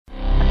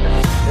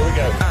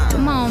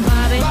Come on,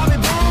 Bobby. Bobby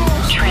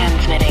Bones.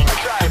 Transmitting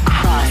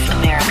across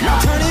America. Now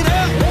turn it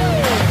up.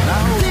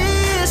 Now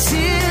this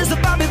is the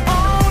Bobby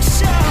Bones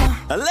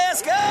Show.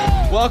 Let's go.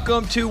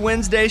 Welcome to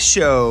Wednesday's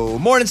show.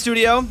 Morning,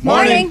 studio.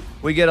 Morning.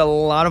 We get a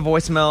lot of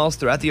voicemails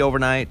throughout the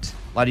overnight.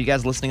 A lot of you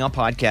guys listening on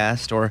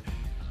podcast, or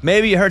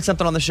maybe you heard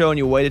something on the show and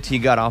you waited till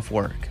you got off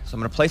work. So I'm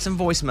going to play some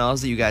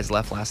voicemails that you guys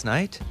left last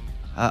night.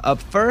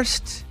 Up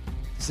first,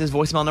 this is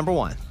voicemail number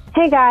 1.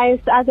 Hey guys,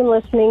 I've been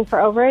listening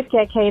for over a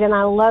decade and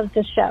I love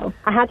the show.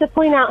 I had to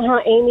point out how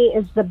Amy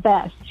is the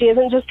best. She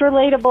isn't just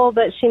relatable,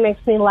 but she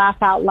makes me laugh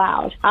out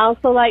loud. I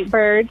also like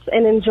birds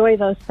and enjoy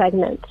those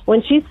segments.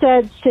 When she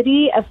said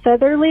City of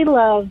Featherly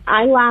Love,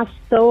 I laughed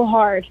so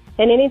hard.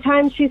 And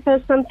anytime she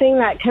says something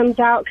that comes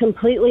out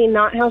completely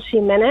not how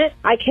she meant it,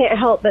 I can't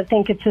help but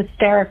think it's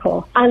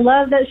hysterical. I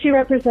love that she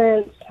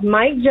represents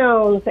Mike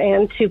Jones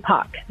and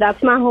Tupac.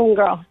 That's my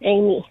homegirl,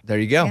 Amy. There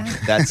you go. Yeah.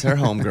 That's her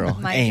homegirl,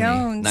 Mike Amy.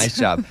 Jones. Nice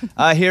job.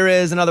 Here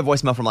is another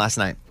voicemail from last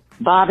night.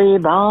 Bobby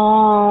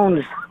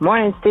Bones.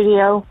 Morning,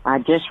 studio. I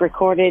just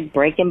recorded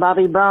Breaking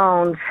Bobby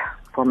Bones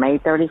for May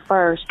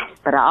 31st.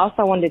 But I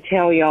also wanted to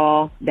tell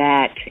y'all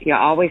that you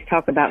always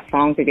talk about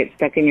songs that get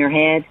stuck in your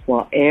head.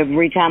 Well,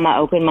 every time I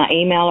open my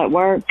email at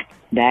work,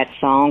 that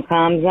song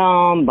comes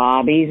on,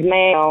 Bobby's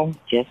Mail.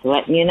 Just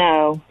letting you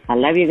know. I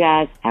love you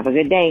guys. Have a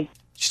good day.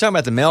 She's talking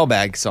about the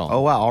mailbag song. Oh,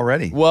 wow,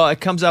 already? Well,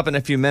 it comes up in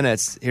a few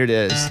minutes. Here it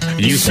is.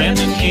 You send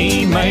an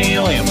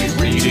email and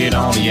we read it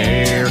on the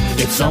air.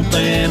 It's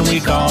something we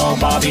call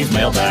Bobby's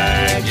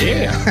mailbag.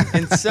 Yeah.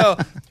 And so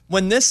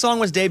when this song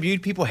was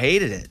debuted, people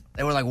hated it.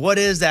 They were like, what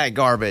is that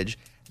garbage?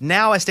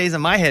 Now it stays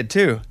in my head,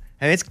 too.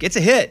 And it's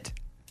a hit.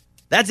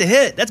 That's a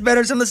hit. That's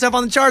better than some of the stuff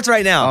on the charts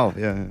right now. Oh,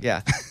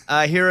 yeah.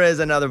 Yeah. Here is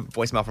another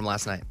voicemail from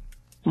last night.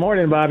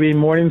 Morning, Bobby.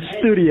 Morning,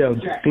 studio.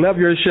 Love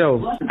your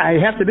show. I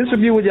have to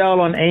disagree with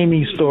y'all on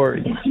Amy's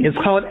story. It's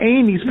called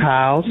Amy's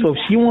Pile, so if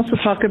she wants to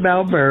talk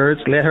about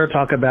birds, let her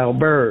talk about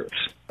birds.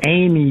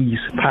 Amy's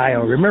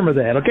Pile. Remember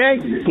that, okay?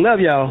 Love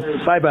y'all.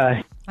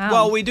 Bye-bye. Wow.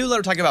 Well, we do let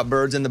her talk about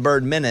birds in the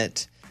Bird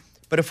Minute,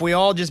 but if we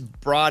all just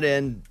brought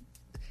in,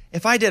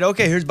 if I did,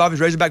 okay, here's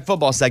Bobby's Razorback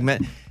football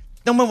segment,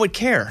 no one would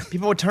care.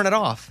 People would turn it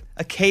off.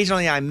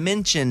 Occasionally I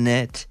mention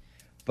it,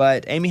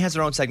 but Amy has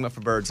her own segment for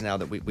birds now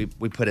that we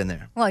put in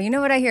there. Well, you know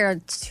what I hear?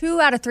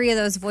 2 out of 3 of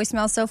those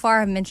voicemails so far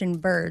have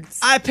mentioned birds.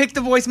 I picked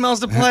the voicemails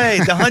to play.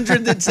 The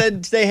 100 that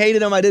said they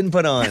hated them, I didn't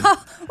put on.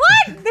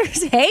 What?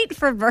 There's hate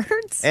for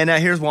birds? And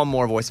here's one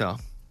more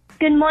voicemail.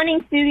 Good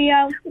morning,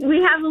 studio.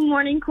 We have a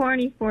morning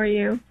corny for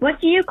you.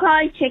 What do you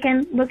call a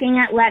chicken looking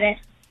at lettuce?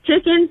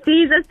 Chicken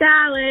Caesar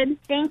salad.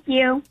 Thank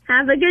you.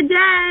 Have a good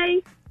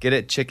day. Get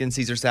it? Chicken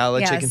Caesar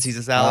salad, Yes. Chicken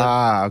Caesar salad.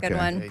 Ah, okay. Good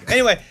one.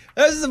 Anyway,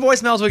 those are the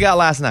voicemails we got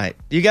last night.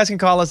 You guys can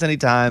call us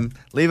anytime.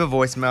 Leave a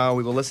voicemail.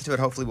 We will listen to it.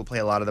 Hopefully, we'll play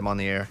a lot of them on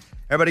the air.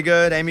 Everybody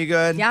good? Amy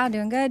good? Yeah,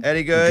 doing good.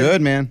 Eddie good? Good,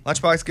 man.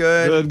 Lunchbox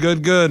good?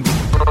 Good.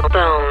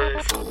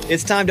 Bones.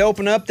 It's time to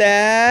open up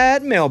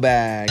that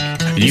mailbag.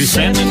 You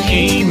send an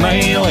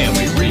email and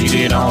we read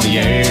it on the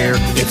air.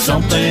 It's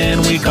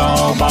something we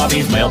call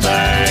Bobby's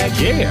mailbag.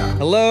 Yeah.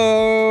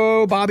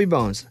 Hello, Bobby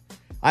Bones.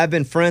 I've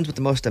been friends with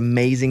the most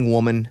amazing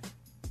woman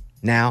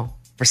now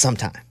for some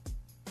time.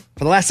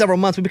 For the last several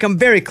months, we've become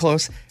very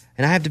close,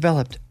 and I have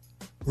developed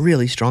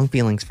really strong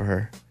feelings for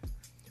her.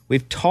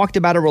 We've talked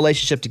about a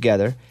relationship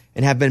together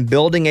and have been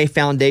building a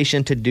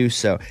foundation to do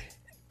so.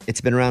 It's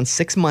been around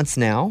 6 months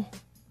now.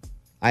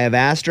 I have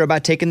asked her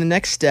about taking the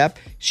next step.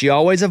 She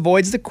always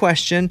avoids the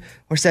question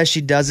or says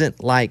she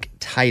doesn't like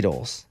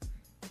titles.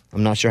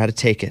 I'm not sure how to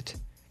take it.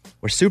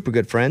 We're super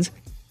good friends.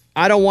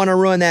 I don't want to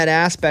ruin that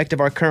aspect of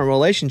our current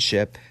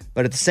relationship,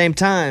 but at the same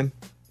time,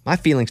 my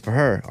feelings for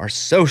her are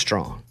so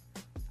strong.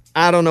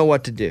 I don't know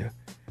what to do.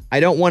 I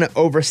don't want to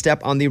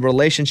overstep on the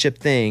relationship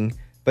thing,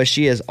 but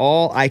she is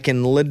all I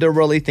can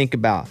literally think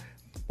about.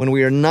 When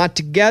we are not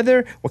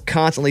together, we're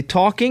constantly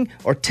talking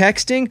or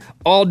texting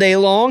all day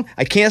long.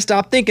 I can't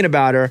stop thinking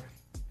about her.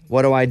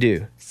 What do I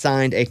do?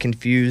 Signed, a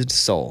confused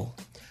soul.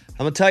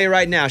 I'm going to tell you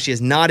right now, she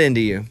is not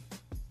into you.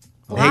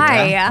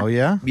 Why? Oh,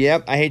 yeah?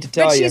 Yep, I hate to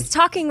tell But you. she's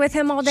talking with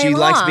him all day She long.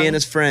 likes being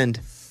his friend.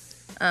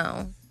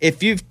 Oh.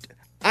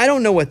 I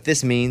don't know what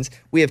this means.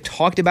 We have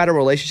talked about a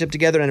relationship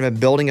together and have been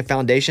building a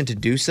foundation to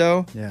do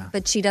so. Yeah.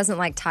 But she doesn't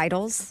like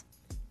titles?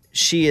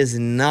 She is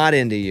not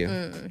into you.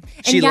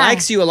 She And yeah.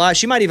 likes you a lot.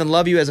 She might even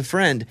love you as a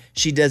friend.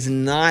 She does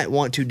not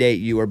want to date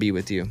you or be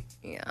with you.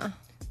 Yeah.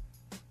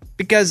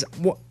 Because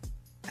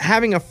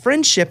having a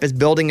friendship is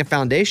building a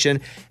foundation,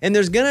 and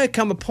there's going to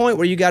come a point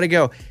where you got to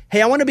go,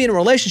 hey, I want to be in a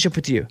relationship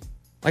with you.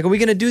 Like, are we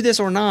going to do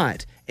this or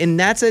not? And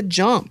that's a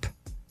jump.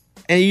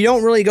 And you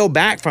don't really go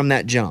back from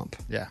that jump.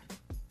 Yeah.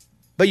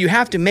 But you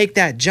have to make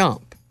that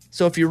jump.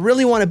 So if you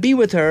really want to be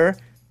with her,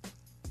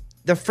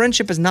 the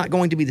friendship is not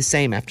going to be the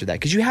same after that,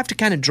 because you have to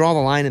kind of draw the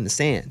line in the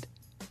sand.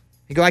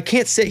 You go, I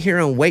can't sit here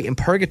and wait in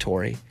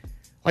purgatory.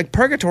 Like,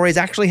 purgatory is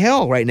actually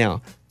hell right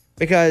now,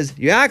 because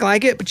you act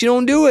like it, but you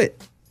don't do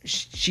it.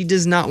 she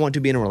does not want to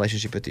be in a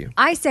relationship with you.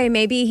 I say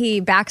maybe he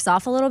backs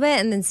off a little bit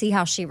and then see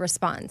how she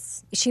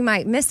responds. She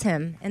might miss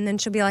him, and then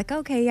she'll be like,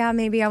 okay, yeah,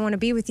 maybe I want to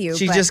be with you.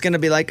 She's just going to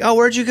be like, oh,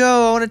 where'd you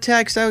go? I want to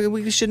text. Oh,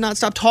 we should not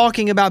stop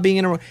talking about being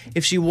in a...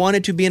 If she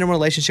wanted to be in a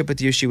relationship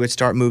with you, she would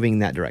start moving in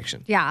that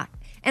direction. Yeah.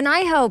 And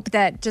I hope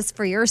that just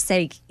for your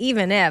sake,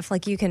 even if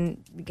you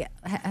can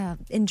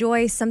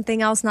enjoy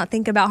something else, not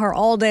think about her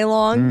all day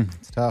long.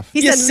 It's tough.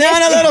 You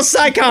sound a little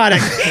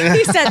psychotic.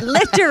 He said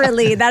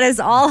literally, that is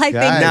all I think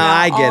about. No,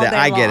 I get it. all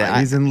I day get it. long.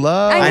 He's in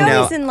love. I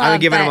know he's in love, I'm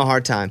giving him but- a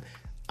hard time.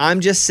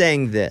 I'm just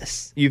saying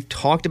this. You've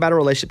talked about a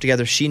relationship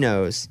together. She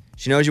knows.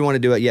 She knows you want to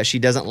do it, yet she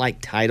doesn't like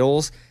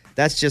titles.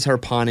 That's just her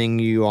pawning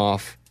you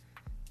off.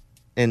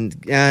 And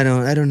I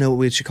don't know what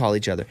we should call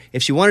each other.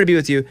 If she wanted to be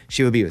with you,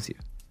 she would be with you.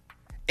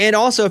 And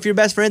also, if you're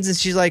best friends and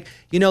she's like,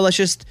 let's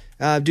just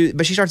do,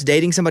 but she starts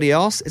dating somebody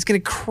else, it's going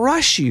to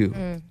crush you.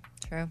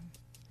 True.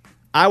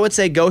 I would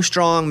say go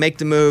strong, make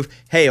the move.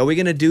 Hey, are we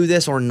going to do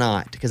this or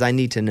not? Because I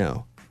need to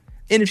know.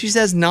 And if she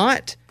says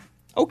not,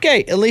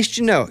 okay, at least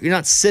you know. You're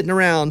not sitting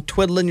around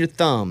twiddling your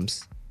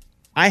thumbs.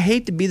 I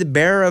hate to be the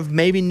bearer of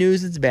maybe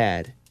news that's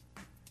bad.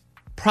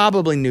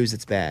 Probably news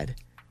that's bad.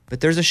 But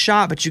there's a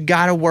shot, but you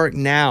got to work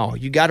now.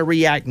 You got to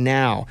react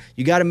now.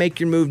 You got to make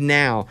your move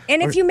now.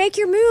 And if you make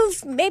your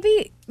move,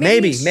 maybe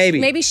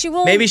she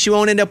will. Maybe she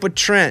won't end up with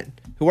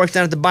Trent, who works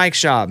down at the bike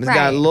shop. He's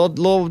got a Right.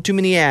 little too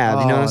many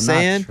abs. You know what I'm not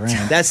saying?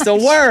 Trent. That's the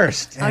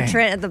worst. Oh,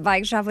 Trent at the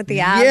bike shop with the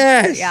abs.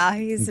 Yes. Yeah,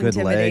 he's Good legs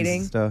intimidating.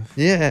 and stuff.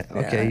 Yeah.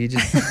 Okay. You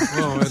just.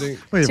 Well, he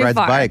Too rides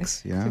far.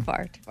 bikes. You know? Too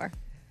far.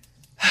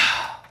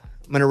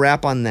 I'm gonna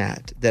wrap on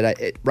that.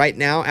 Right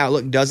now,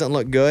 outlook doesn't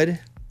look good.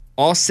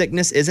 All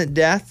sickness isn't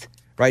death.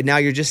 Right now,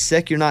 you're just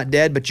sick. You're not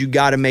dead, but you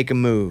got to make a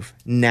move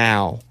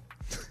now.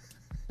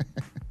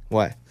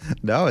 What?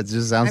 No, it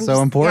just sounds I'm so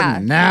just-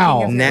 important. yeah, Now.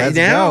 thinking Let's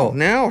go.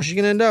 Now. She's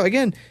gonna know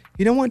again.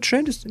 You don't want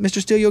Trent, Mr.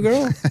 Steal Your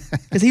Girl,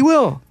 because he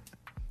will.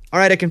 All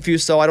right, a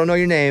confused soul. I don't know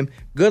your name.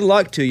 Good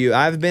luck to you.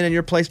 I've been in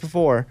your place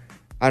before.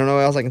 I don't know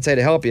what else I can say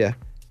to help you,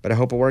 but I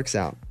hope it works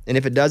out. And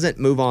if it doesn't,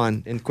 move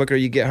on. And quicker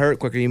you get hurt,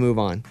 quicker you move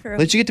on. True. At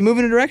least you get to move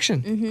in a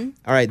direction. Mm-hmm.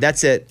 All right,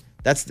 that's it.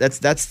 That's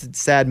the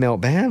sad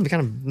mailbag. I'm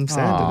kind of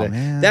sad Aw, today.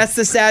 man. That's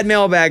the sad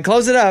mailbag.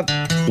 Close it up.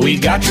 We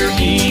got your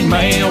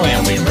email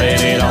and we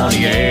read it on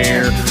the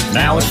air.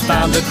 Now it's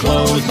time to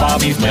close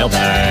Bobby's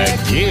mailbag.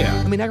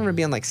 Yeah. I mean, I remember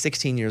being like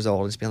 16 years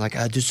old, just being like,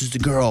 this is the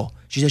girl.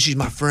 She says she's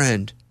my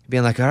friend.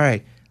 Being like, all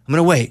right, I'm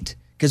going to wait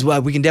because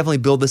we can definitely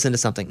build this into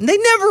something. And they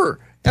never.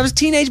 That was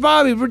teenage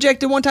Bobby,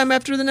 rejected one time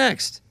after the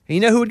next. And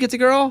you know who would get the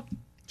girl?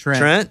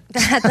 Trent.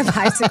 At the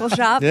bicycle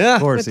shop. Yeah.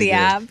 Of course with he the did.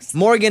 abs.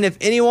 Morgan, if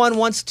anyone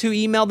wants to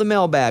email the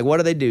mailbag, what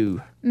do they do?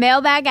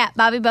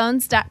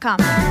 Mailbag@bobbybones.com.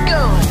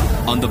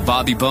 On the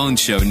Bobby Bones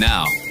Show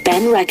now.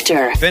 Ben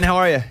Rector. Ben, how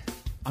are you?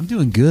 I'm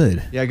doing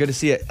good. Yeah, good to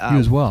see it. You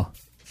as well.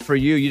 For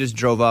you just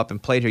drove up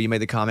and played here. You made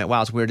the comment,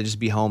 wow, it's weird to just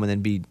be home and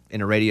then be in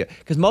a radio.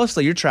 Because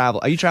mostly Are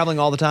you traveling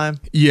all the time?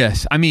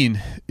 Yes, I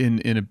mean,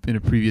 in a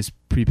previous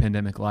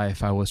pre-pandemic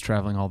life, I was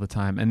traveling all the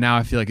time, and now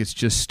I feel like it's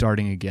just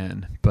starting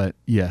again. But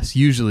yes,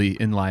 usually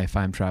in life,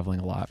 I'm traveling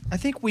a lot. I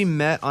think we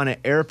met on an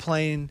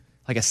airplane,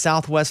 like a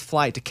Southwest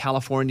flight to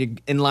California,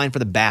 in line for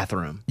the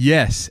bathroom.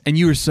 Yes, and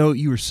you were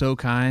so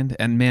kind,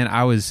 and man,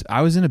 I was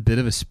in a bit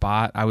of a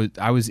spot. I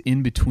was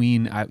in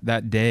between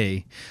that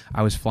day.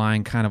 I was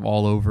flying kind of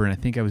all over, and I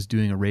think I was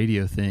doing a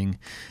radio thing,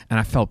 and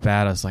I felt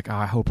bad. I was like,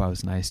 I hope I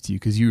was nice to you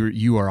because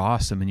you are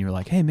awesome, and you were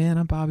like, hey man,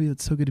 I'm Bobby.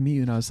 It's so good to meet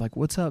you. And I was like,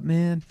 what's up,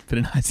 man? But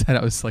in hindsight,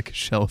 I was like a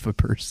shell of a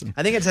person.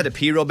 I think I just had to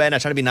pee real bad, and I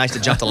tried to be nice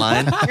to jump the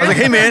line. I was like,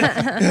 hey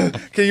man,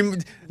 can you?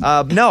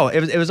 No,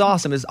 it was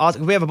awesome. It was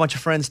awesome. We have a bunch of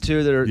friends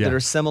too that are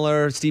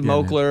similar. Steve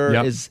Moakler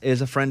Yep.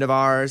 is a friend of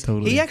ours.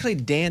 Totally. He actually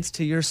danced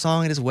to your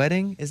song at his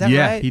wedding. Is that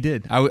yeah, right? he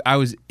did. I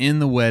was in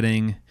the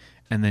wedding,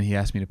 and then he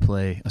asked me to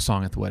play a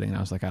song at the wedding, and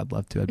I was like, I'd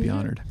love to. I'd be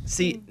honored.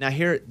 See, now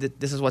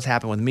this is what's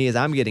happened with me is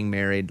I'm getting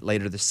married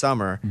later this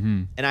summer,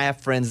 and I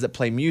have friends that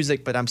play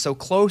music, but I'm so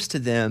close to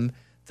them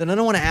that I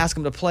don't want to ask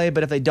them to play,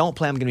 but if they don't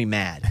play, I'm going to be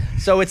mad.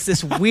 So it's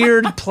this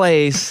weird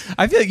place.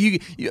 I feel like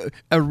you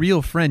a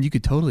real friend, you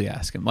could totally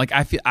ask him. Like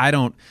I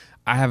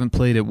haven't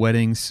played at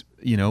weddings,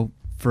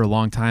 for a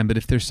long time, but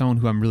if there's someone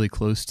who I'm really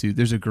close to,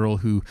 there's a girl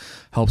who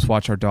helps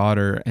watch our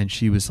daughter, and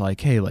she was like,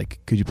 hey, like,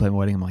 could you play my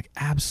wedding? I'm like,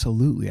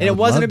 absolutely. And it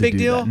wasn't a big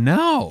deal?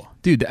 No,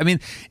 dude. I mean,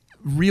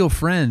 real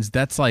friends,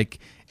 that's like,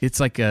 it's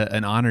like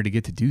an honor to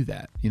get to do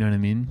that. You know what I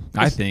mean?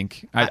 I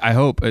think. I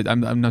hope.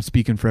 I'm not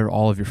speaking for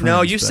all of your friends.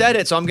 No, you but- said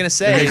it, so I'm going to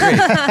say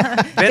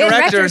it. Ben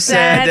Rector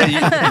said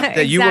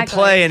that you will Exactly.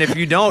 play, and if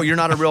you don't, you're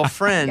not a real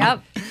friend.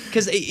 Yep.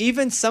 Because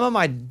even some of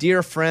my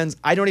dear friends,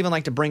 I don't even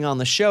like to bring on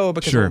the show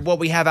because Sure. of what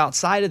we have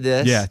outside of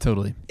this. Yeah,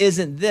 totally.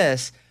 Isn't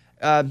this.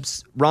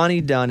 Ronnie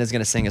Dunn is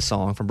going to sing a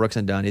song from Brooks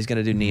and Dunn. He's going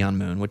to do Neon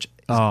Moon, which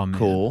is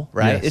cool,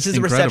 right? Yes, this is the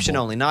incredible. reception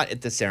only, not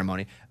at the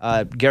ceremony.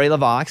 Gary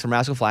LaVox from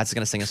Rascal Flatts is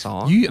going to sing a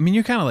song.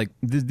 You're kind of like,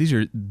 these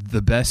are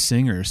the best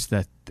singers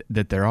that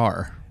there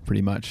are,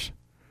 pretty much.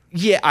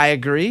 Yeah, I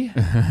agree.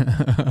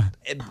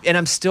 And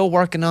I'm still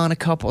working on a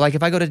couple. Like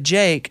if I go to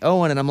Jake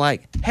Owen and I'm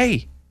like,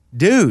 hey,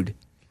 dude,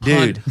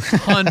 Dude.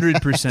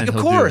 100%. Of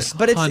course,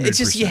 but it's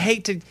just you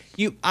hate to.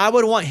 I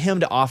would want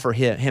him to offer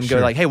him Sure.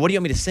 go like, hey, what do you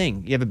want me to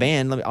sing? You have a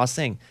band? I'll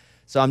sing.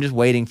 So I'm just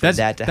waiting for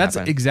that to happen.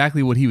 That's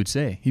exactly what he would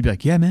say. He'd be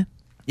like, yeah, man.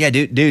 Yeah,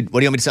 dude. What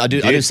do you want me to say? I'll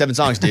do 7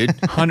 songs, dude.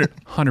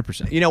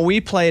 100%. You know, we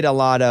played a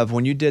lot of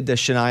when you did the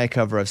Shania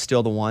cover of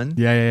 "Still the One."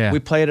 Yeah. We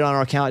played it on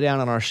our countdown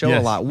on our show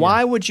a lot.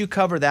 Why would you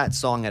cover that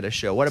song at a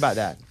show? What about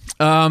that?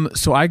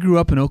 So I grew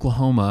up in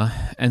Oklahoma,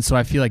 and so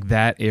I feel like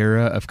that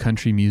era of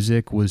country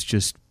music was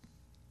just,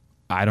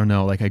 I don't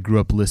know, like I grew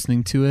up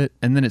listening to it.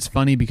 And then it's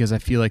funny because I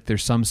feel like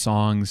there's some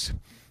songs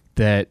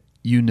that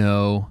you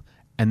know,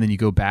 and then you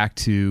go back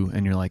to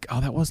and you're like, oh,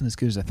 that wasn't as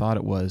good as I thought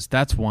it was.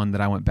 That's one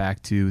that I went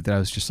back to that I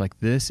was just like,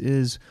 this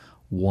is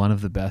one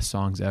of the best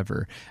songs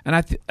ever. And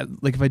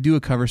like if I do a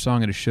cover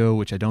song at a show,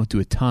 which I don't do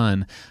a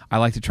ton, I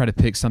like to try to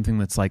pick something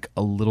that's like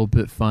a little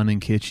bit fun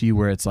and kitschy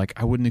where it's like,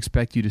 I wouldn't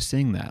expect you to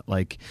sing that.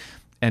 Like,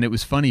 and it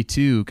was funny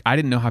too. I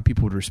didn't know how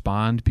people would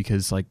respond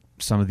because like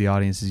some of the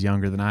audience is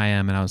younger than I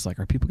am. And I was like,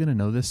 are people going to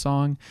know this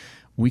song?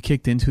 We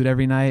kicked into it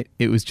every night.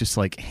 It was just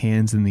like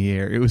hands in the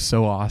air. It was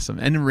so awesome.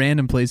 And in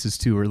random places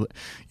too, where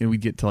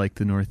we'd get to like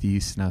the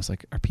Northeast and I was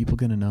like, are people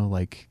going to know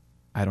like,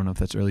 I don't know if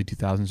that's early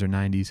 2000s or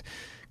 90s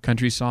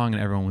country song,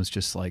 and everyone was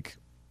just like,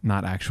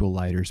 not actual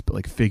lighters, but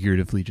like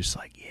figuratively just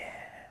like, yeah.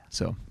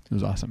 So it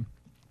was awesome.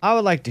 I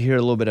would like to hear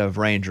a little bit of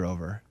Range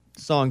Rover.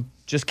 The song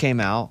just came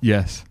out.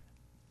 Yes.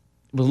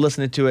 Was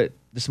listening to it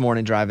this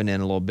morning driving in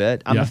a little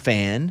bit. I'm a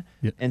fan.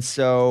 Yeah. And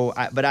so,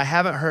 but I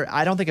haven't heard,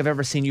 I don't think I've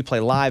ever seen you play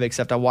live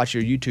except I watched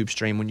your YouTube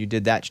stream when you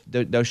did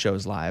those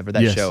shows live or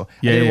that show.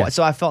 Yeah.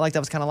 So I felt like that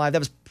was kind of live. That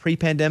was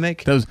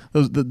pre-pandemic. Those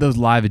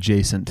live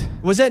adjacent.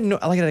 Was that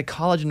like at a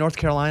college in North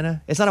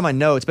Carolina? It's not on my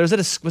notes, but was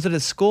it a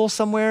school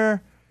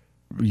somewhere?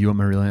 You want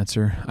my real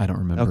answer? I don't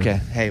remember. Okay.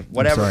 Hey,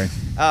 whatever.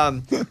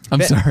 I'm sorry.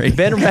 I'm sorry.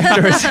 Ben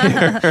Rector is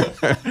here.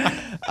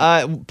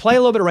 Play a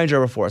little bit of Range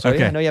Rover for us.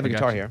 Okay. I know you have a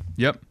guitar here.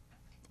 Yep.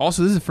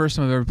 Also, this is the first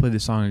time I've ever played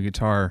this song on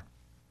guitar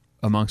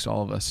amongst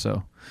all of us.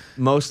 So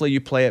mostly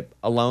you play it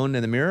alone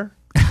in the mirror?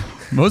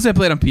 Mostly I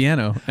played on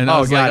piano. And I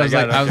was like,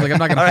 I'm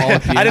not going to follow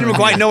piano. I didn't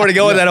quite know where to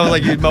go with that. I was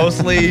like,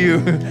 mostly you.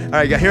 All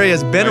right, here he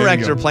is, Ben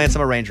Rector playing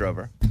some of Range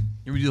Rover.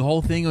 You do the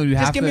whole thing or do you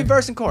have to? Just give me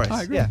verse and chorus.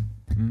 I agree. Yeah.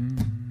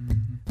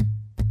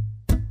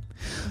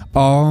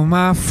 All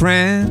my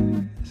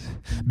friends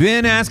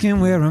been asking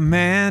where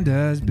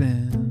Amanda's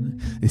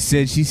been. They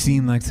said she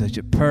seemed like such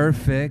a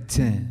perfect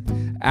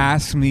 10.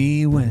 Asked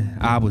me when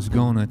I was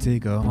gonna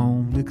take her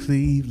home to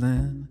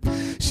Cleveland.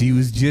 She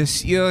was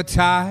just your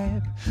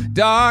type,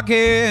 dark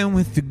hair and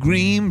with the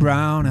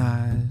green-brown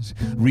eyes.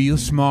 Real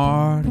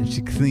smart and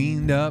she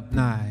cleaned up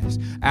nice.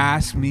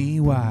 Asked me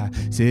why,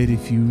 said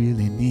if you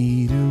really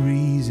need a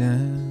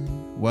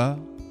reason, well,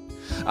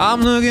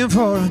 I'm looking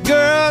for a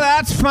girl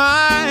that's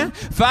fine.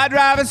 If I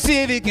drive a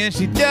Civic and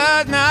she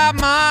does not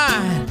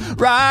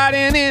mind,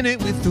 riding in it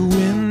with the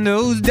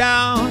windows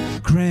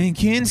down,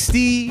 cranking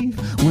Steve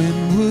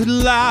Winwood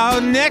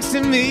loud next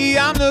to me.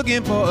 I'm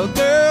looking for a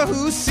girl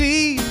who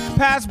sees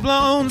past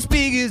blown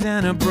speakers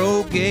and a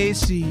broke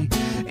AC,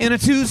 in a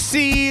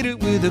two-seater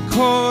with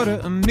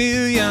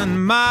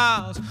 250,000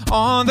 miles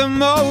on the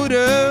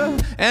motor.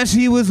 And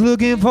she was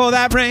looking for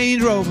that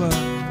Range Rover.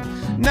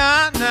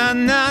 Nah, nah,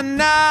 nah,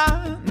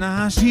 nah,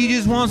 nah, she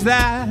just wants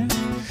that.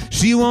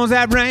 She wants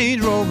that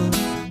Range Rover.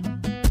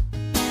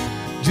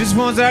 Just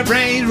wants that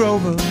Range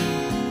Rover.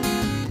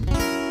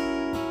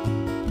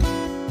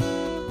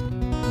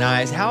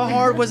 Nice. How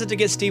hard was it to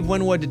get Steve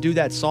Winwood to do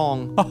that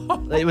song?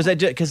 Was that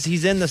because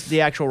he's in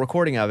the actual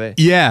recording of it?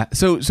 Yeah.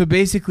 So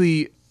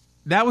basically,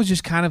 that was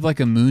just kind of like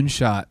a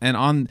moonshot. And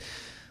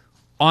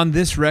on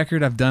this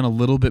record, I've done a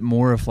little bit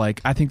more of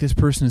like, I think this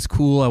person is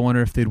cool. I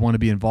wonder if they'd want to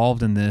be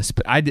involved in this.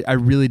 But I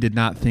really did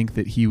not think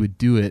that he would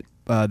do it.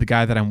 The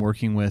guy that I'm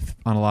working with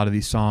on a lot of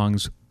these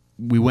songs,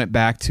 we went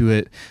back to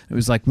it. It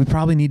was like, we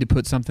probably need to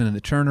put something in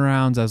the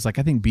turnarounds. I was like,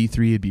 I think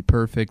B3 would be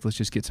perfect. Let's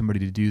just get somebody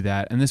to do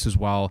that. And this is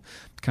while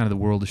kind of the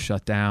world is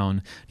shut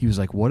down. He was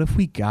like, what if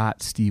we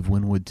got Steve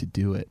Winwood to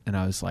do it? And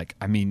I was like,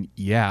 I mean,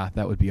 yeah,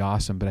 that would be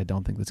awesome, but I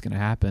don't think that's going to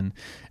happen.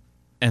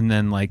 And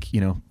then like,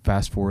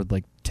 fast forward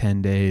like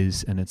 10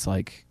 days and it's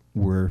like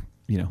we're,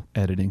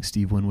 editing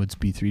Steve Winwood's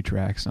B3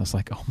 tracks. And I was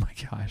like, oh my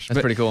gosh. That's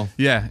pretty cool.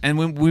 Yeah. And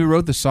when we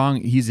wrote the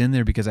song, he's in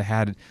there because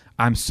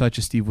I'm such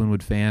a Steve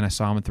Winwood fan. I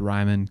saw him at the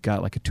Ryman,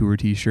 got like a tour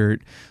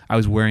t-shirt. I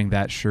was wearing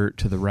that shirt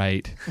to the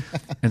right.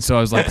 And so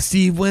I was like,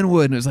 Steve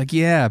Winwood. And it was like,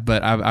 yeah.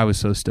 But I was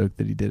so stoked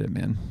that he did it,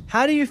 man.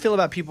 How do you feel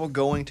about people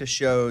going to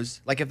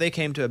shows, like if they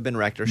came to a Ben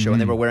Rector show and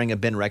they were wearing a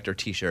Ben Rector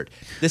t-shirt?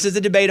 This is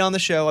a debate on the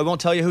show. I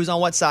won't tell you who's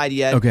on what side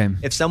yet. Okay.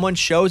 If someone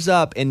shows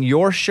up in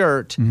your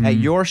shirt at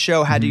your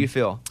show, how do you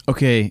feel?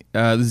 Okay,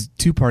 this is a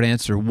two-part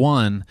answer.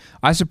 One,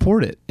 I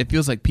support it. It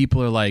feels like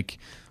people are like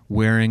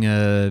wearing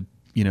a,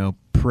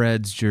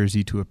 Preds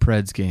jersey to a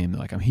Preds game.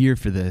 They're like, I'm here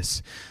for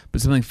this. But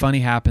something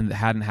funny happened that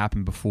hadn't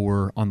happened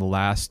before on the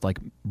last like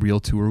real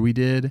tour we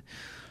did.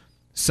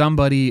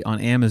 Somebody on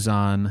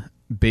Amazon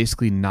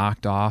basically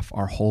knocked off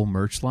our whole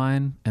merch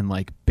line and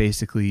like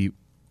basically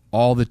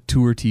all the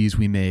tour tees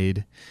we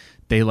made,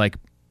 they like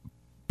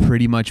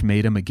pretty much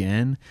made them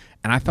again.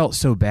 And I felt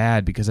so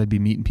bad because I'd be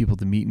meeting people at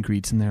the meet and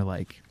greets, and they're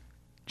like,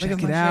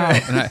 check it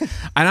out.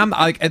 And I'm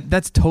like,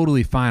 that's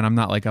totally fine. I'm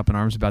not like up in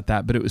arms about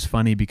that. But it was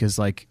funny because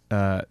like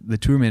the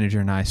tour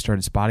manager and I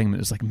started spotting them. It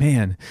was like,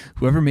 man,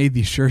 whoever made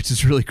these shirts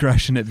is really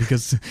crushing it.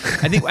 Because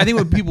I think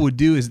what people would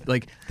do is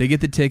like they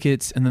get the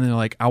tickets and then they're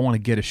like, I want to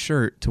get a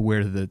shirt to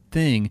wear to the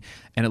thing,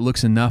 and it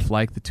looks enough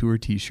like the tour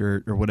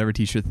T-shirt or whatever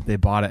T-shirt that they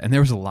bought it. And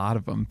there was a lot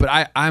of them.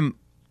 But I'm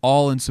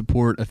all in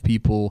support of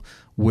people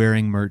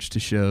wearing merch to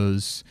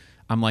shows.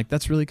 I'm like,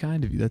 that's really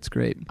kind of you. That's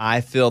great.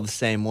 I feel the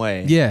same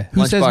way. Yeah.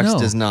 Who says Lunchbox no?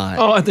 does not.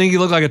 Oh, I think you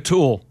look like a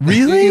tool.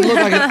 Really? You look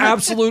like an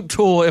absolute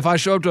tool if I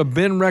show up to a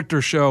Ben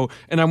Rector show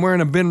and I'm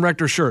wearing a Ben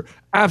Rector shirt.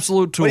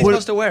 Absolute tool. What are you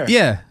supposed to wear?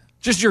 Yeah.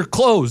 Just your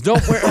clothes.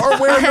 Don't wear or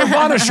wear a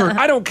Nirvana shirt.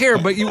 I don't care,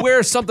 but you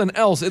wear something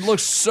else. It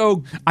looks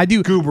so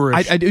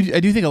gooberish. I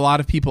do think a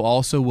lot of people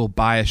also will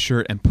buy a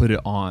shirt and put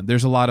it on.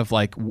 There's a lot of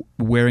like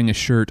wearing a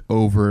shirt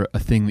over a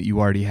thing that you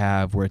already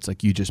have, where it's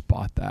like you just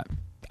bought that.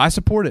 I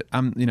support it.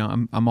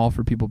 I'm all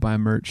for people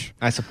buying merch.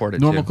 I support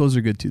it. Normal too. clothes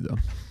are good too, though.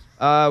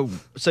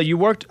 So you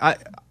worked.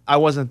 I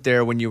wasn't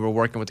there when you were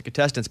working with the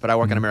contestants, but I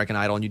work on American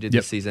Idol, and you did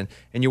this season,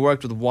 and you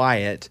worked with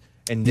Wyatt,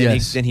 and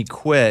then he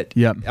quit.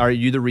 Yep. Are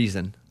you the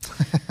reason?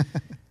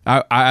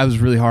 I was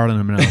really hard on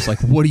him, and I was like,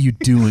 "What are you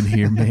doing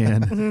here,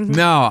 man?"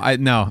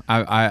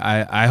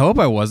 I hope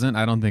I wasn't.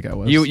 I don't think I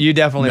was. You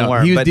definitely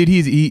weren't.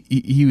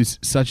 He was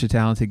such a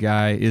talented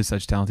guy. Is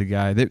such a talented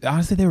guy.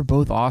 Honestly, they were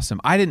both awesome.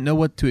 I didn't know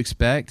what to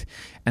expect,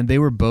 and they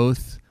were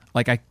both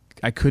like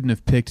I couldn't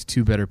have picked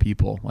two better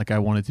people. Like I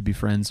wanted to be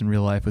friends in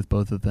real life with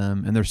both of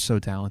them, and they're so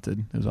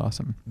talented. It was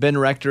awesome. Ben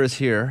Rector is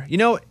here. You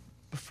know,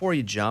 before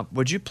you jump,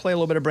 would you play a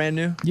little bit of Brand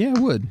New? Yeah, I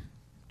would.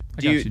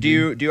 Do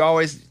you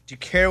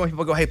care when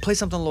people go, hey, play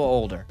something a little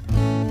older?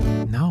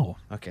 No.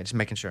 Okay, just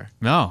making sure.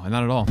 No,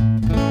 not at all.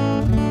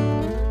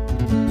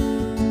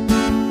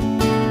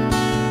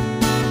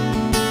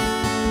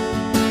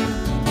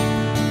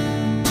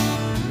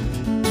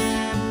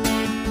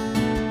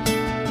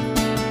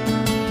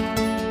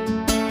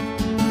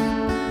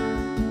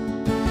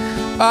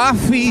 I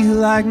feel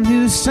like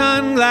new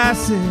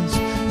sunglasses,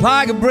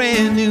 like a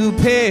brand new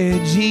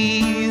pair of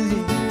jeans.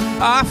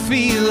 I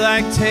feel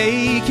like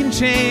taking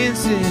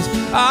chances.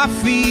 I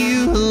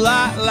feel a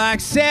lot like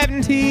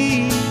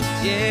 17.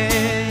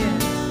 Yeah.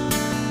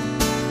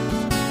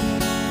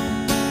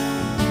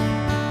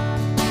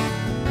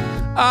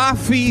 I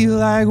feel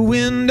like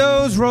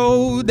windows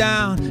roll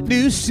down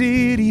new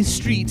city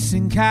streets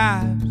and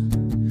cabs.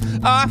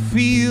 I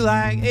feel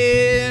like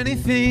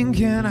anything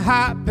can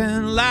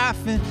happen.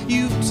 Laughing,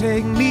 you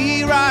take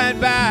me right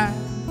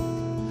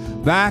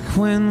back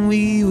when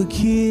we were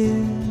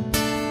kids.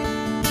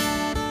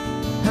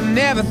 I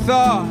never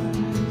thought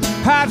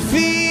I'd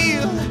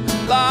feel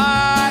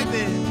like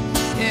this,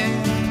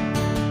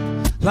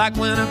 yeah. Like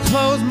when I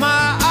close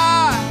my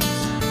eyes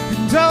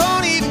and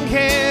don't even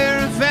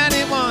care if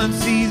anyone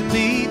sees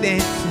me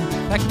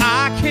dancing. Like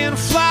I can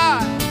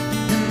fly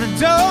and I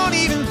don't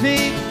even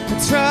think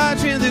of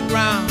touching the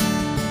ground.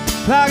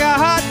 Like a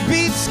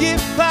heartbeat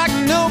skip, like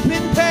an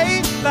open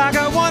page, like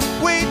a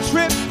one-way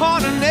trip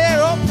on an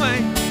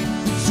aeroplane.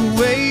 It's the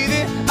way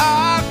that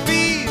I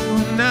feel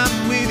when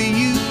I'm with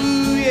you.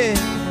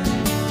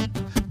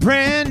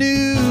 Brand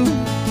new,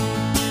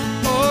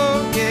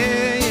 oh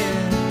yeah,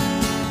 yeah.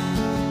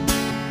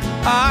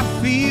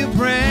 I feel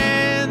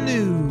brand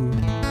new.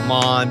 Come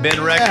on,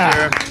 Ben Rector.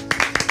 Yeah.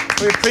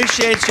 We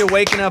appreciate you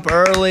waking up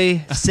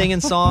early,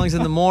 singing songs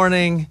in the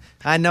morning.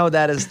 I know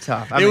that is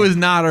tough. It was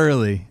not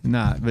early,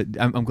 but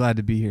I'm glad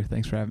to be here.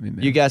 Thanks for having me,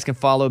 man. You guys can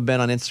follow Ben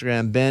on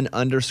Instagram,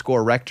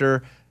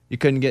 Ben_Rector. You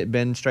couldn't get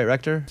Ben straight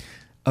Rector?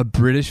 A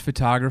British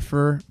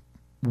photographer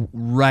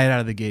right out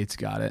of the gates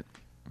got it.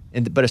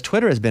 But his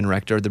Twitter has been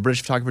Rector. The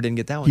British photographer didn't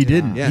get that one. He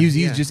didn't. Yeah. He's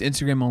just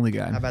Instagram only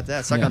guy. How about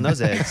that? Suck on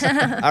those eggs.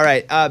 All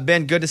right,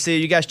 Ben, good to see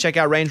you. You guys check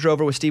out Range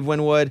Rover with Steve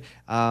Winwood.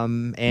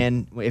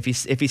 And if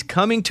he's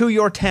coming to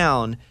your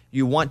town,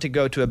 you want to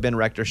go to a Ben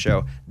Rector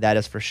show. That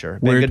is for sure.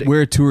 Ben,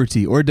 wear a tour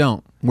tee or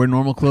don't. Wear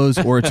normal clothes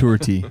or a tour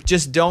tee.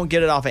 Just don't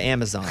get it off of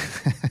Amazon.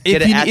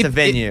 Get it at the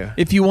venue.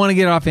 If you want to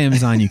get it off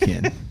Amazon, you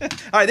can. All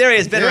right, there he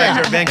is, Ben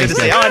Rector. Ben, good to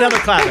see you. Oh, another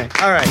clapping.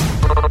 All right.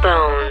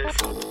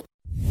 Bones.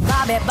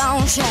 Bobby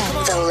Bones Show.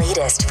 The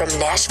latest from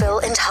Nashville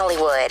and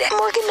Hollywood.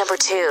 Morgan number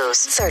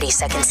 2's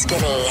 30-Second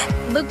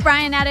Skinny. Luke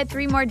Bryan added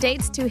 3 more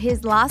dates to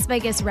his Las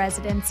Vegas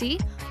residency.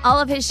 All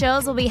of his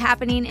shows will be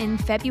happening in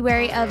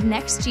February of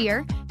next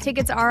year.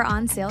 Tickets are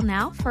on sale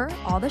now for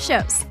all the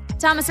shows.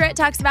 Thomas Rhett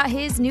talks about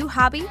his new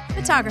hobby,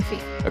 photography.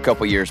 A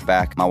couple years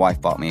back, my wife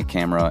bought me a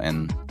camera,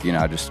 and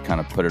I just kind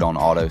of put it on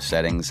auto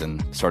settings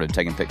and started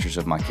taking pictures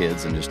of my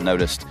kids, and just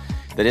noticed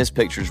that his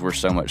pictures were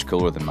so much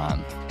cooler than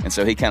mine. And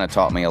so he kind of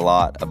taught me a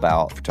lot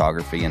about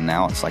photography, and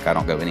now it's like I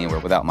don't go anywhere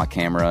without my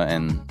camera.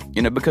 And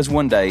because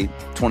one day,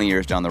 20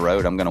 years down the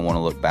road, I'm going to want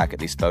to look back at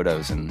these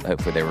photos, and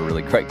hopefully they were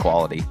really great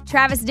quality.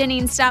 Travis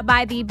Denning stopped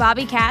by the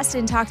Bobby Cast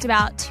and talked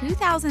about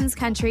 2000s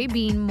country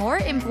being more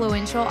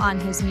influential on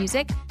his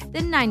music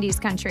than 90s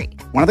country.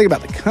 When I think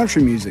about the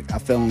country music I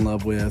fell in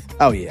love with,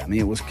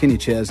 it was Kenny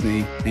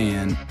Chesney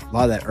and a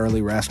lot of that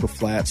early Rascal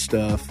Flatts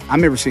stuff. I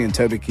remember seeing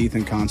Toby Keith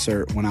in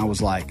concert when I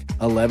was like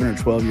 11 or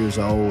 12 years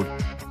old.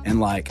 And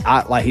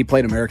he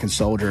played American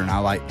Soldier, and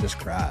I just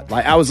cried.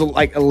 I was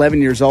 11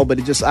 years old, but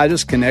I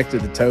just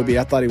connected to Toby.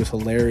 I thought he was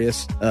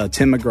hilarious.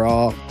 Tim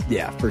McGraw,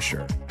 yeah, for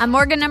sure. On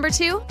Morgan number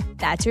 2,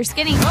 that's your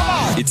skinny.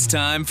 It's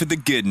time for the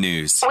good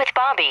news. With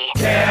Bobby.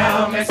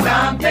 Tell me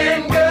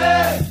something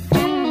good.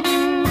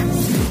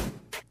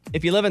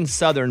 If you live in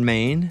southern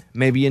Maine,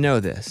 maybe you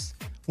know this.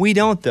 We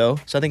don't, though,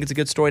 so I think it's a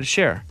good story to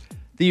share.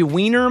 The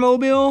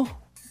Wienermobile,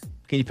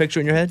 can you picture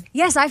it in your head?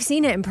 Yes, I've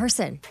seen it in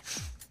person.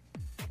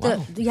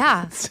 Wow.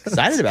 Yeah.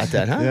 Excited about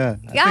that, huh? Yeah.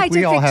 I took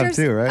we all pictures.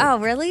 have too, right? Oh,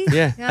 really?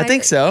 Yeah, I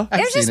think so. It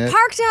was just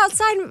parked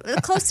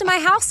outside close to my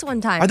house one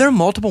time. Are there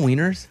multiple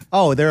wieners?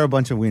 Oh, there are a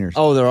bunch of wieners.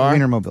 Oh, there are?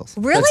 Wienermobiles.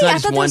 Really? That's not I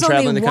just thought there one was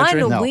traveling only the one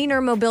country? No.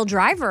 Wienermobile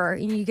driver.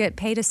 You get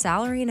paid a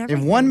salary and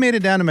everything. If one made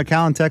it down to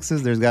McAllen,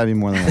 Texas, there's got to be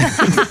more than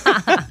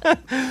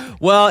one.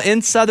 Well,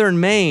 in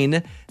southern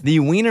Maine, the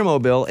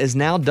Wienermobile is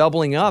now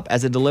doubling up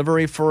as a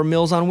delivery for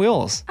Meals on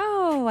Wheels.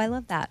 Oh, I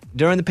love that.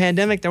 During the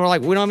pandemic, they were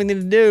like, we don't have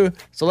anything to do,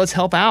 so let's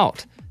help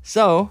out.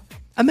 So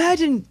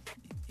imagine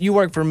you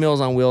work for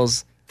Meals on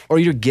Wheels, or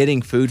you're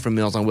getting food from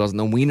Meals on Wheels, and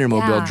the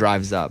Wienermobile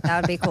drives up.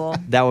 That would be cool.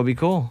 That would be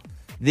cool.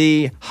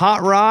 The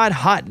Hot Rod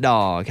Hot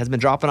Dog has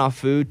been dropping off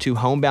food to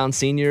homebound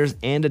seniors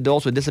and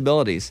adults with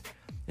disabilities.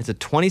 It's a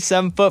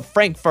 27-foot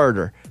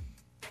Frankfurter.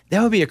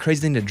 That would be a crazy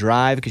thing to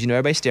drive because,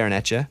 everybody's staring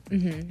at you.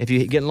 Mm-hmm. If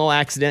you get in a little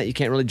accident, you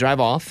can't really drive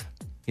off.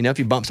 If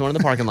you bump someone in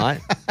the parking lot.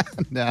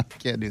 No,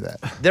 can't do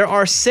that. There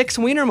are 6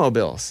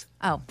 Wienermobiles.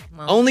 Oh,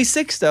 well. Only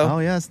 6, though. Oh,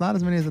 yeah, it's not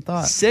as many as I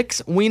thought.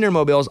 6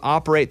 Wienermobiles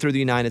operate through the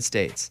United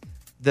States.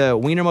 The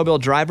Wienermobile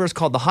driver is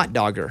called the Hot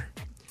Dogger.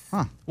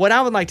 Huh. What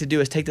I would like to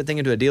do is take that thing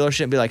into a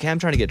dealership and be like, hey, I'm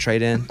trying to get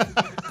trade in.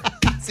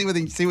 see what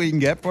you can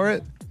get for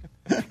it?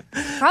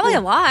 Probably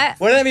a lot.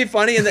 Wouldn't that be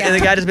funny? And the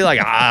guy just be like,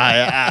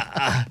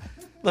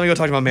 let me go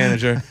talk to my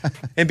manager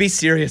and be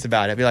serious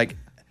about it. Be like,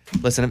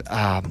 listen,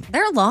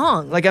 They're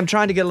long. I'm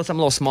trying to get something a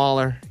little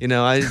smaller.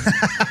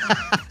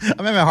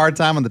 I'm having a hard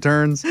time on the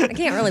turns. I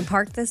can't really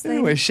park this thing.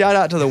 Anyway, shout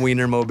out to the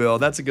Wienermobile.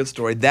 That's a good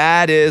story.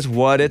 That is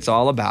what it's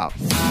all about.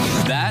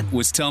 That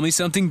was Tell Me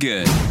Something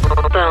Good.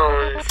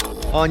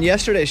 On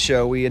yesterday's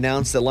show, we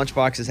announced that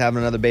Lunchbox is having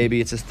another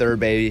baby. It's his 3rd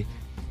baby.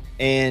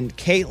 And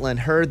Caitlin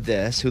heard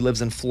this, who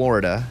lives in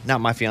Florida. Not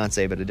my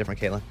fiance, but a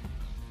different Caitlin.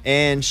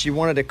 And she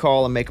wanted to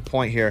call and make a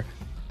point here.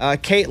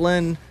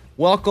 Caitlin,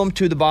 welcome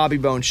to the Bobby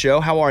Bones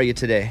Show. How are you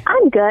today?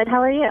 I'm good.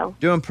 How are you?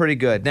 Doing pretty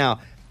good. Now,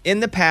 in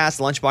the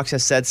past, Lunchbox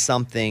has said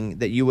something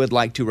that you would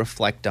like to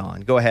reflect on.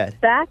 Go ahead.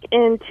 Back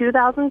in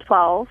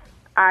 2012,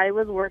 I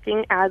was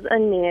working as a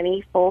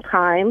nanny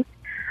full-time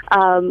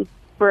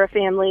for a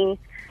family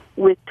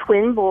with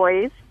twin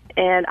boys.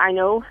 And I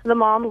know the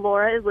mom,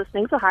 Laura, is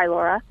listening, so hi,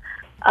 Laura.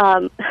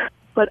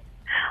 But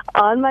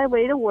on my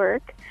way to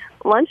work,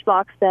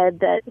 Lunchbox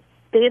said that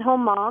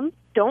stay-at-home moms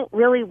don't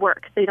really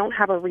work. They don't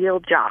have a real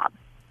job.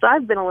 So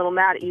I've been a little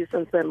mad at you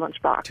since then,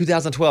 Lunchbox.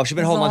 2012. She's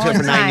been holding on to it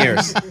for 9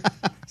 years.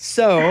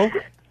 So,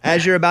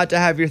 as you're about to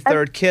have your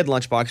 3rd kid,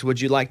 Lunchbox,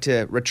 would you like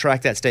to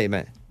retract that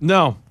statement?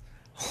 No.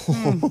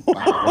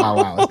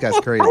 Wow. This guy's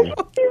crazy.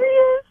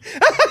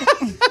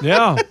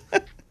 Yeah.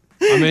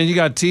 You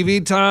got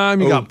TV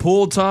time, you got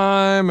pool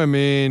time.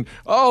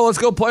 Let's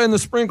go play in the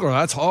sprinkler.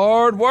 That's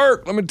hard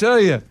work, let me tell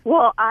you.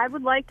 Well, I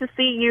would like to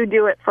see you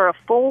do it for a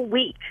full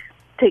week.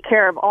 Take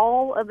care of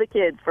all of the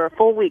kids for a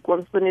full week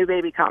once the new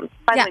baby comes.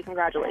 Finally,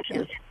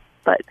 congratulations.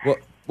 But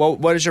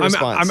what is your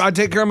response? I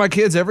take care of my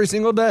kids every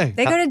single day.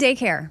 They go to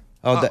daycare.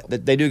 Oh,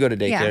 they do go to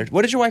daycare. Yeah.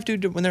 What does your wife do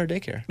when they're at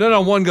daycare?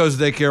 No, one goes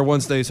to daycare, one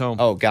stays home.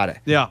 Oh, got it.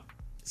 Yeah.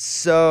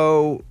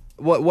 So,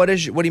 what do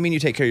you mean you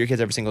take care of your kids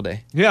every single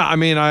day? Yeah,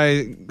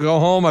 I go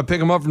home, I pick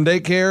them up from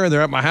daycare,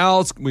 they're at my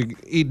house, we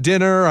eat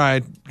dinner, I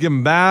give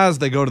them baths,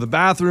 they go to the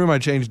bathroom, I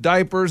change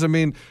diapers.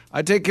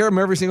 I take care of them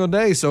every single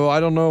day, so I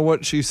don't know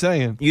what she's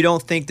saying. You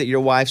don't think that your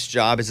wife's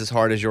job is as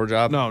hard as your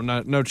job? No,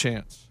 no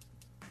chance.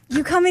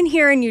 You come in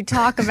here and you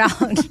talk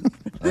about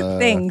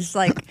things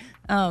like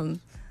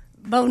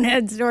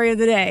bonehead story of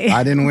the day.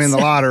 I didn't win the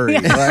lottery.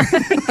 Yeah.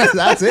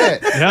 That's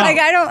it. Yeah.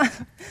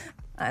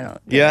 I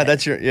don't. Yeah,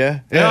 that's your yeah.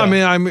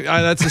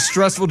 That's a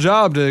stressful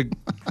job to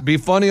be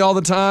funny all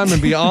the time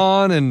and be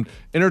on and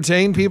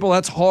entertain people.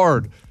 That's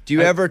hard. Do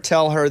you ever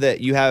tell her that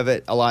you have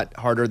it a lot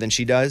harder than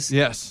she does?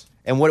 Yes.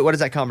 And what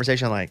is that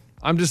conversation like?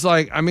 I'm just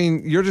like,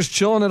 you're just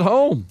chilling at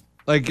home.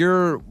 Like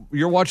you're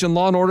watching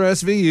Law and Order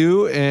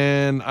SVU,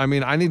 and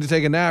I need to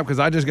take a nap because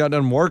I just got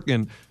done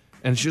working.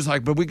 And she's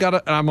like, but we got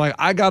to, and I'm like,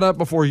 I got up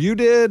before you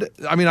did.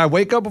 I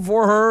wake up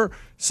before her.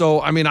 So,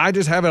 I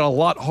just have it a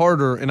lot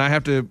harder, and I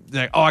have to,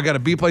 I got to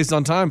be placed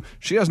on time.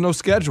 She has no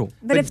schedule.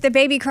 But if the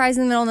baby cries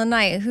in the middle of the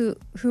night, who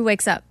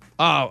wakes up?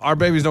 Our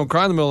babies don't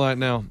cry in the middle of the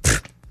night now.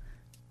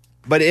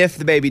 But if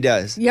the baby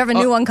does. You have a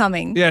new one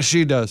coming. Yeah,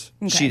 she does.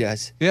 Okay. She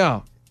does.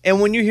 Yeah. And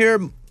when you hear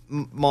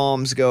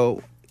moms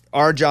go,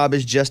 our job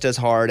is just as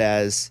hard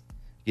as,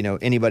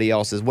 anybody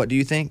else's, what do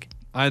you think?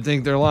 I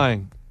think they're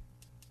lying.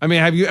 I mean,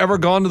 have you ever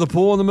gone to the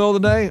pool in the middle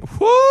of the day?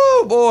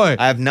 Woo, boy.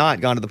 I have not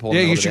gone to the pool.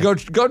 Yeah, in the you middle should of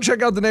the day. go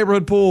check out the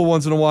neighborhood pool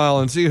once in a while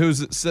and see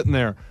who's sitting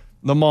there.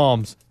 The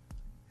moms.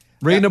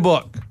 Reading a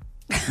book.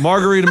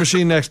 Margarita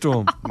machine next to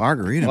them.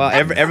 Margarita. Well,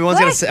 everyone's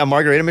going to say a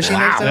margarita machine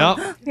next to them?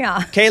 Yep. Yeah.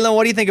 Caitlin,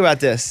 what do you think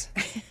about this?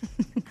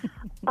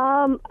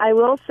 I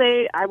will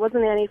say I was a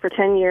nanny for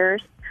 10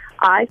 years.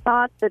 I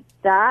thought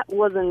that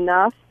was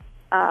enough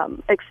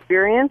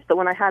experience that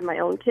when I had my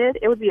own kid,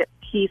 it would be a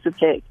piece of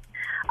cake.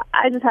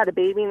 I just had a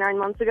baby 9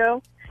 months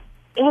ago.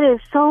 It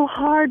is so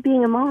hard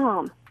being a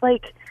mom.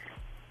 Like,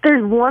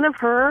 there's one of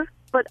her,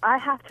 but I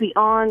have to be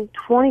on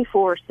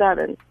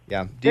 24/7.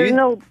 Yeah. There's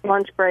no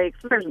lunch breaks.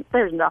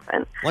 There's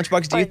nothing.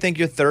 Lunchbox, do you think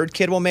your third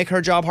kid will make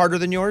her job harder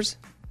than yours?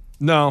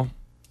 No.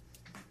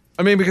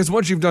 I mean, because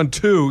once you've done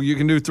 2, you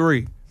can do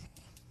 3.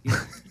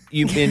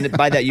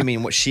 By that you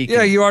mean what she can.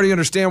 Yeah, you already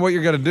understand what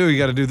you're going to do. You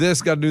got to do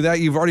this, got to do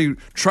that. You've already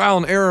trial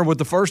and error with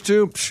the first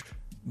 2,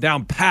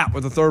 down pat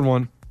with the third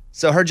one.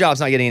 So her job's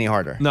not getting any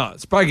harder. No,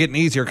 it's probably getting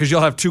easier because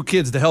you'll have 2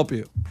 kids to help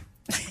you.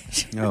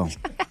 Oh.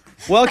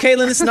 Well,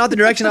 Caitlin, this is not the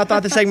direction I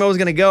thought the segment was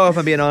going to go, if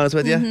I'm being honest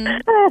with you.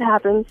 It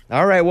happens.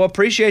 All right. Well,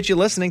 appreciate you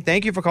listening.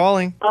 Thank you for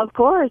calling. Of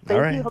course. Thank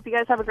All right. you. Hope you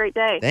guys have a great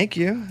day. Thank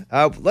you.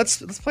 Let's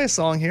play a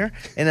song here,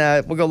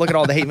 and we'll go look at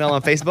all the hate mail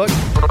on Facebook.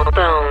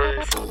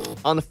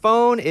 On the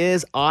phone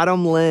is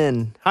Autumn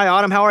Lynn. Hi,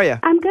 Autumn. How are you?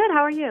 I'm good.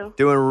 How are you?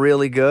 Doing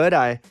really good.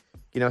 I,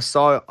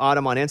 saw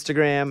Autumn on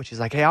Instagram. She's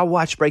like, hey, I'll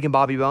watch Breaking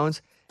Bobby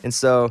Bones. And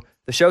so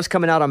the show's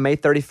coming out on May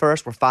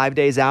 31st. We're 5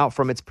 days out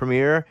from its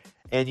premiere.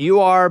 And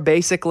you are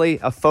basically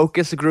a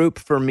focus group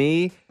for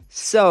me.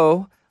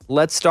 So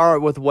let's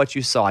start with what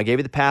you saw. I gave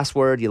you the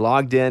password. You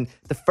logged in.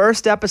 The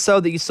first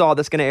episode that you saw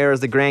that's going to air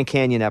is the Grand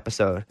Canyon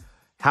episode.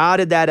 How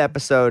did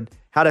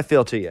it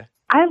feel to you?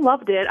 I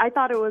loved it. I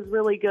thought it was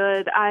really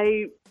good.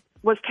 I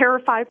was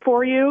terrified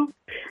for you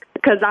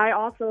because I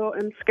also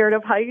am scared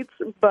of heights,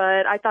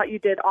 but I thought you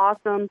did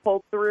awesome,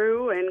 pulled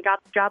through, and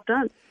got the job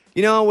done.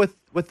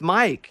 With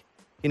Mike,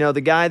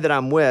 the guy that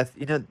I'm with,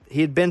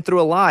 he had been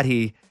through a lot.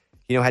 He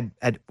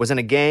was in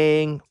a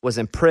gang, was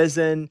in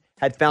prison,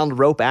 had found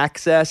rope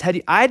access.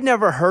 I'd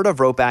never heard of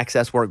rope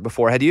access work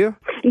before. Had you?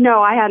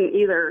 No, I hadn't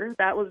either.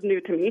 That was new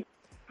to me.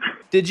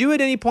 Did you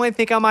at any point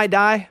think I might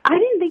die? I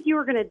didn't think you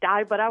were going to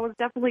die, but I was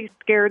definitely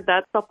scared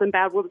that something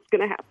bad was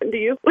going to happen to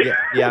you.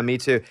 Yeah, me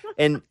too.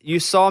 And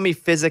you saw me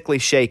physically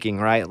shaking,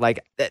 right?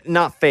 Like,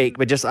 not fake,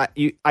 but just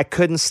I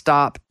couldn't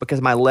stop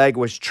because my leg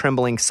was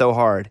trembling so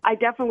hard. I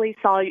definitely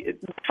saw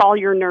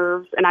your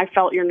nerves, and I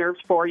felt your nerves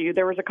for you.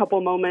 There was a couple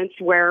moments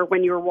where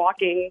when you were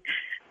walking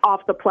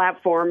off the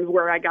platform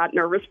where I got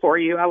nervous for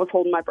you. I was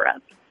holding my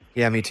breath.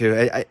 Yeah, me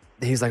too.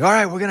 He's like, all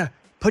right, we're going to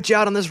put you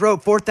out on this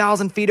rope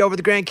 4,000 feet over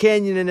the Grand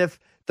Canyon, and if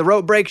the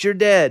rope breaks, you're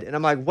dead. And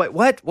I'm like,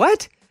 what?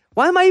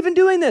 Why am I even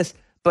doing this?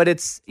 But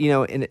it's,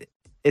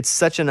 it's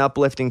such an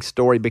uplifting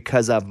story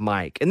because of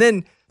Mike. And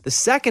then the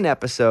second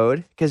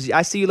episode, because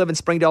I see you live in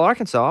Springdale,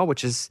 Arkansas,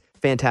 which is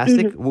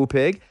fantastic. Mm-hmm. Woo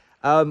pig.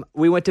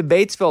 We went to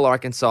Batesville,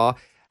 Arkansas.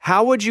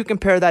 How would you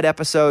compare that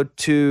episode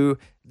to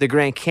the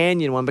Grand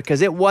Canyon one?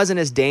 Because it wasn't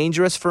as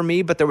dangerous for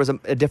me, but there was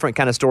a different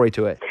kind of story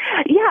to it.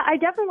 Yeah, I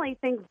definitely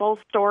think both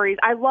stories.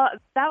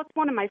 That's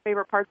one of my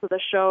favorite parts of the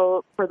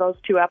show for those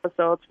 2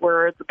 episodes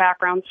were the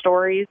background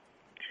stories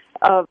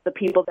of the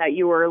people that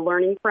you were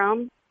learning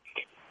from.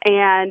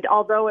 And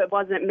although it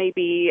wasn't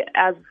maybe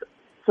as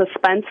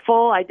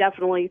suspenseful, I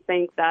definitely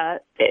think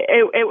that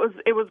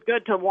it was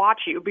good to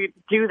watch you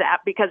do that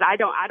because I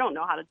don't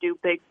know how to do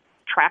big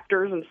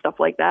tractors and stuff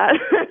like that.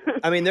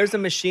 I mean, there's a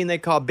machine they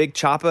call Big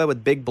Choppa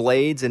with big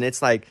blades, and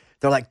it's like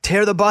they're like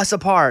tear the bus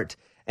apart,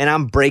 and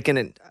I'm breaking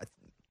it.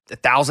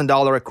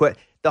 $1,000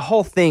 equipment. The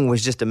whole thing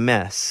was just a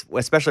mess,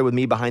 especially with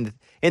me behind it.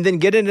 And then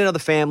getting to know the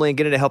family and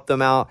getting to help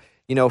them out.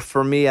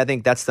 For me, I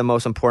think that's the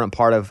most important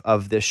part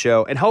of this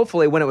show. And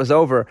hopefully when it was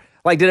over,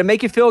 did it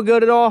make you feel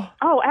good at all?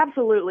 Oh,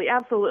 absolutely.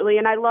 Absolutely.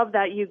 And I love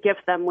that you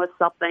gift them with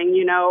something,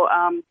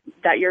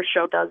 that your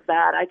show does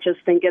that. I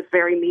just think it's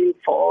very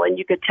meaningful, and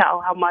you could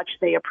tell how much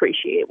they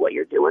appreciate what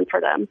you're doing for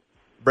them.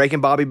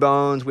 Breaking Bobby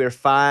Bones. We are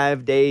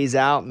 5 days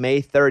out,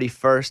 May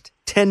 31st,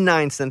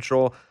 10/9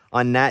 Central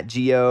on Nat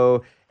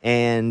Geo.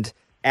 And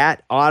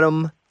at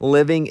Autumn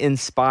Living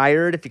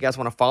Inspired, if you guys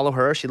want to follow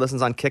her, she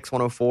listens on Kicks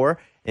 104,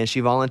 and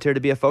she volunteered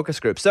to be a focus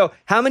group. So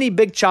how many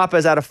Big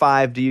Choppas out of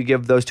 5 do you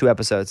give those 2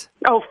 episodes?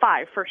 Oh,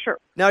 5 for sure.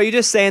 Now, are you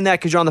just saying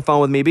that because you're on the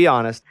phone with me? Be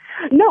honest.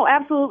 No,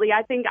 absolutely.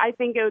 I think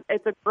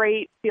it's a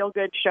great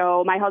feel-good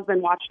show. My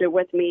husband watched it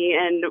with me,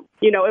 and,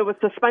 it was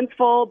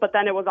suspenseful, but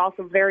then it was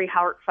also very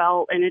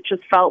heartfelt, and it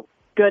just felt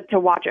good to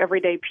watch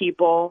everyday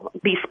people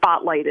be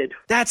spotlighted.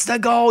 That's the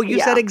goal.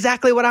 You said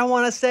exactly what I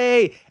want to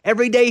say.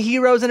 Everyday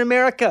heroes in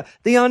America,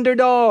 the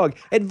underdog,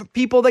 and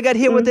people that got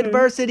hit with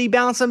adversity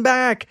bouncing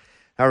back.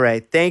 All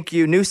right. Thank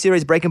you. New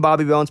series Breaking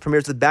Bobby Bones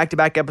premieres with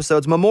back-to-back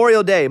episodes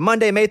Memorial Day,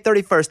 Monday, May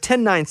 31st,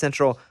 10/9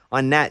 Central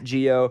on Nat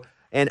Geo.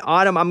 And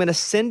Autumn, I'm going to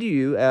send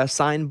you a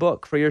signed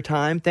book for your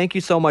time. Thank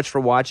you so much for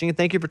watching, and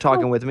thank you for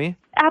talking with me.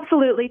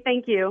 Absolutely.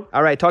 Thank you.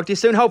 All right. Talk to you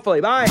soon, hopefully.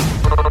 Bye.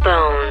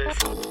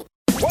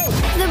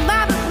 The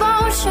Bobby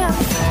Bones Show.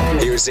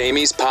 Here's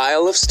Amy's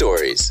pile of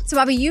stories. So,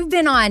 Bobby, you've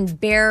been on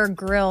Bear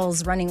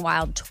Grylls Running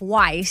Wild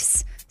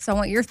twice. So I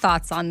want your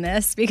thoughts on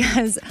this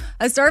because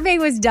a survey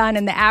was done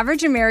and the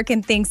average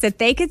American thinks that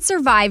they could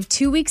survive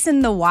 2 weeks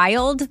in the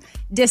wild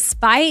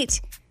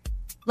despite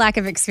lack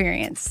of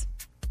experience.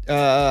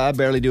 I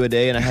barely do a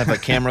day and I have a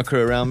camera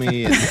crew around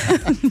me. And,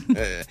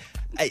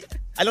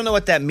 I don't know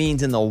what that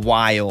means in the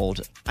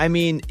wild. I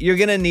mean, you're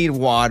going to need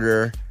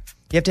water.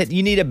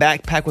 You need a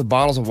backpack with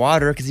bottles of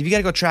water because if you got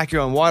to go track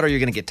your own water, you're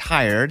going to get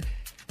tired.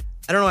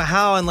 I don't know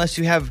how unless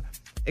you have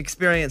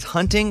experience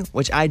hunting,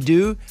 which I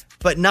do.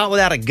 But not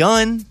without a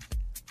gun.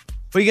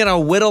 Are you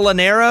going to whittle an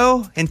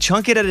arrow and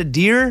chunk it at a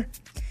deer?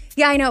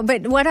 Yeah, I know.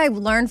 But what I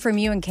learned from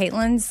you and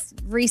Caitlin's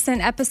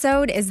recent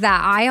episode is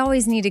that I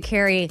always need to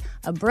carry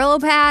a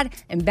Brillo pad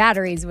and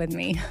batteries with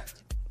me.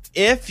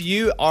 If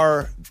you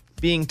are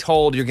being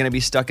told you're going to be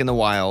stuck in the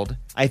wild,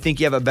 I think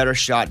you have a better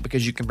shot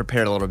because you can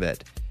prepare it a little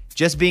bit.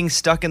 Just being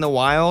stuck in the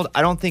wild,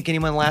 I don't think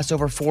anyone lasts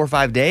over 4 or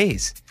 5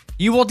 days.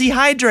 You will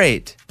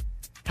dehydrate.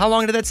 How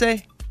long did that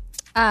say?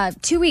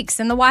 2 weeks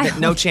in the wild.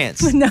 No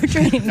chance. No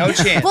training. No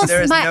chance. Well,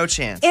 there is no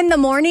chance. In the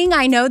morning,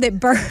 I know that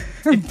birds.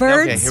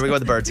 Okay, here we go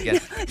with the birds again.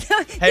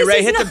 Hey,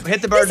 Ray, hit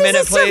the bird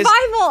minute, please.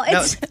 Survival.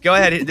 No, go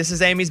ahead. This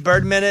is Amy's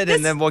bird minute,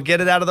 and then we'll get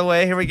it out of the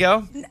way. Here we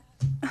go.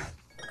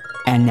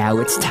 And now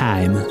it's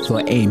time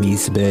for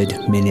Amy's Bird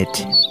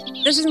Minute.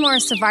 This is more a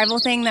survival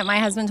thing that my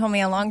husband told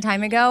me a long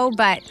time ago,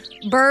 but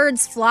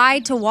birds fly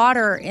to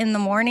water in the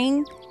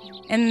morning.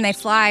 And then they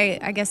fly,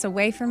 I guess,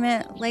 away from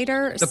it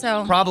later.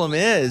 The problem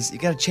is, you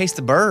got to chase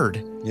the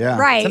bird. Yeah.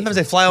 Right. Sometimes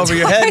they fly over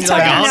your head and you're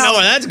like, I don't know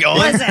where that's going.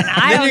 Listen,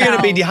 then you're going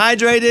to be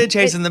dehydrated,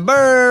 chasing the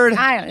bird.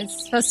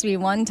 It's supposed to be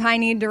one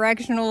tiny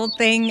directional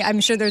thing.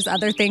 I'm sure there's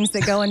other things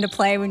that go into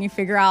play when you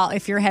figure out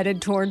if you're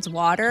headed towards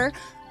water.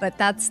 But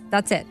that's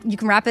it. You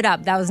can wrap it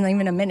up. That wasn't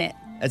even a minute.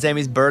 That's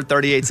Amy's bird,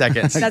 38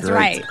 seconds. That's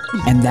right.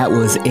 And that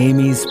was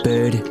Amy's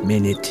Bird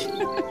Minute.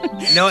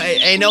 No,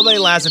 ain't nobody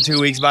lasting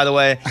 2 weeks, by the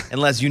way,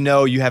 unless you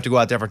know you have to go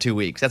out there for 2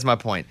 weeks. That's my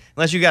point.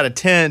 Unless you got a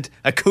tent,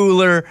 a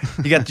cooler,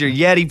 you got your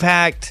Yeti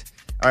packed.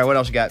 All right, what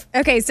else you got?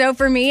 Okay, so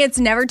for me, it's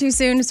never too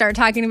soon to start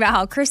talking about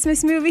how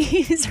Christmas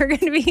movies are going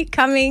to be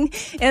coming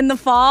in the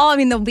fall. I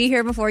mean, they'll be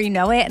here before you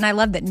know it, and I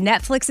love that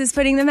Netflix is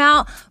putting them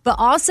out. But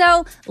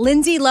also,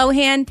 Lindsay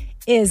Lohan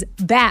is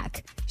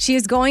back. She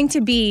is going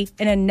to be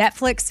in a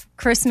Netflix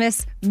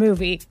Christmas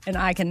movie, and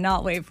I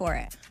cannot wait for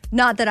it.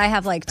 Not that I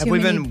have like too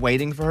many. Have we been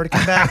waiting for her to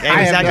come back?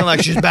 Amy's acting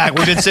like she's back.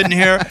 We've been sitting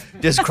here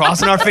just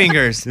crossing our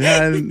fingers.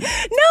 No,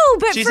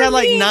 but she's for had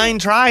like me, 9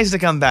 tries to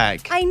come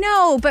back. I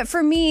know, but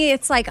for me,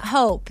 it's like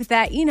hope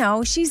that,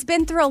 she's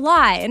been through a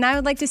lot and I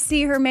would like to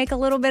see her make a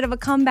little bit of a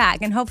comeback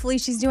and hopefully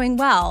she's doing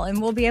well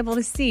and we'll be able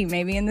to see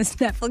maybe in this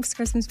Netflix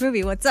Christmas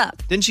movie what's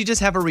up. Didn't she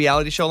just have a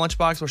reality show,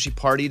 Lunchbox, where she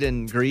partied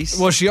in Greece?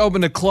 Well, she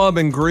opened a club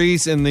in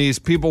Greece and these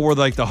people were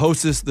like the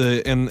hostess,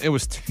 and it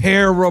was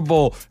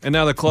terrible. And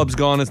now the club's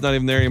gone. It's not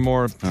even there anymore.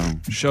 Oh.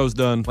 Show's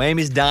done. Well,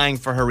 Amy's dying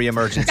for her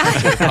reemergence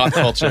into pop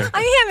culture.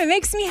 I am. It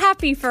makes me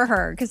happy for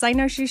her because I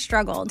know she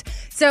struggled.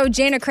 So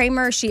Jana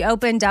Kramer, she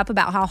opened up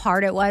about how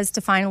hard it was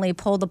to finally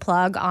pull the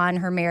plug on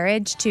her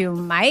marriage to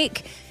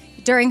Mike.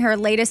 During her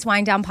latest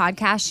Wind Down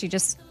podcast, she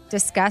just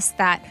discussed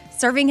that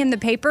serving him the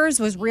papers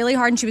was really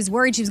hard and she was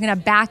worried she was going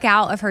to back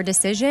out of her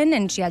decision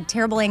and she had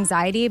terrible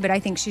anxiety. But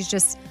I think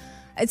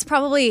it's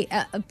probably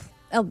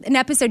an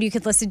episode you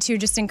could listen to,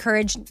 just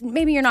encourage,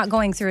 maybe you're not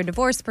going through a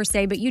divorce per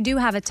se, but you do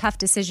have a tough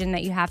decision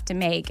that you have to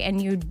make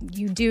and you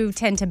do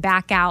tend to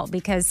back out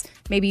because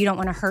maybe you don't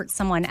want to hurt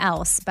someone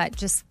else, but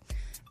just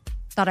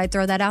thought I'd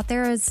throw that out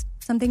there as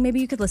something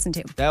maybe you could listen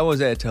to. That was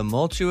a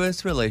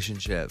tumultuous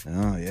relationship.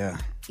 Oh, yeah.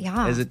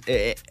 Yeah.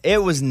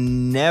 It was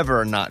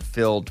never not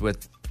filled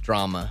with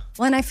drama.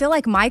 Well, and I feel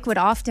like Mike would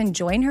often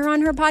join her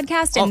on her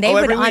podcast and they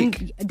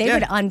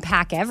would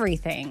unpack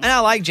everything. And I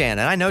like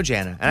Jana. I know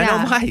Jana. And I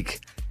know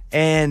Mike.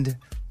 And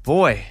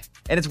boy,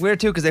 and it's weird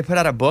too because they put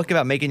out a book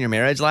about making your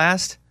marriage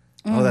last.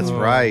 Oh, that's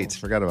right.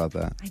 Forgot about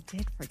that. I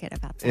did forget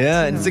about that.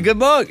 Yeah, and it's a good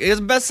book. It's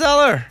a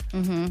bestseller.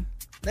 Mm-hmm.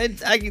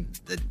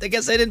 I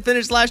guess they didn't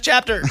finish the last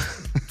chapter.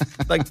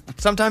 Like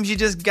sometimes you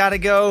just gotta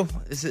go.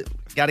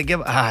 Gotta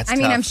give. It's tough.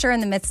 I'm sure in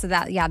the midst of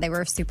that, they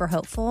were super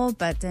hopeful,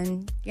 but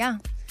then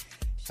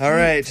All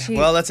right.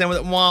 Well, let's end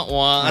with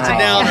wah-wah. That's a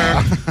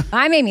downer.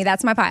 I'm Amy.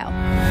 That's my pile.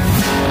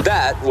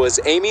 That was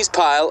Amy's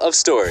pile of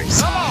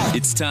stories.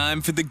 It's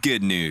time for the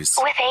good news.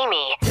 With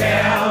Amy.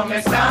 Tell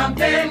me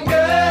something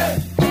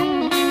good.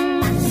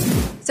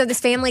 So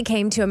this family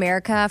came to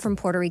America from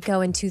Puerto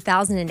Rico in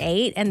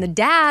 2008, and the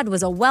dad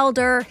was a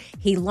welder.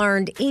 He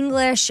learned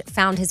English,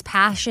 found his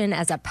passion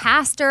as a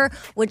pastor,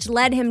 which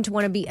led him to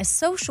want to be a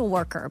social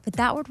worker, but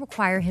that would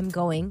require him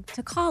going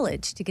to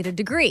college to get a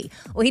degree.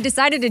 Well, he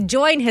decided to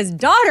join his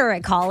daughter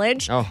at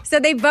college, so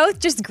they both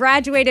just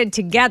graduated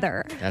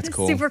together. That's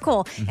cool. Super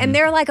cool. Mm-hmm. And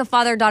they're like a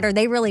father-daughter.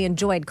 They really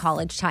enjoyed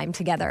college time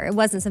together. It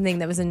wasn't something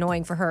that was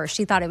annoying for her.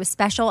 She thought it was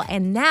special,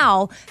 and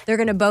now they're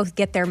going to both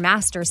get their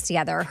masters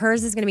together.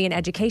 Hers is going to be in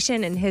education,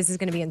 and his is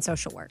going to be in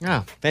social work.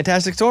 Yeah,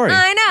 fantastic story.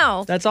 I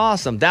know. That's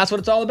awesome. That's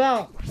what it's all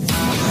about.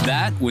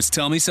 That was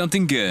Tell Me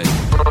Something Good.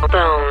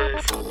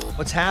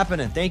 What's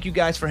happening? Thank you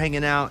guys for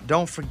hanging out.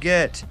 Don't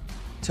forget,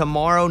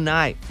 tomorrow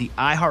night, the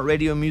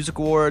iHeartRadio Music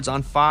Awards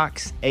on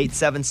Fox, 8,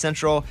 7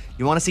 Central.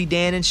 You want to see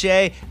Dan and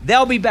Shay?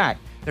 They'll be back.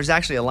 There's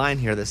actually a line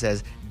here that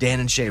says, Dan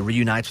and Shay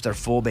reunites with their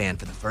full band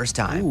for the first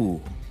time.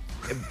 Ooh.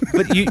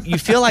 But you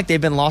feel like they've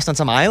been lost on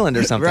some island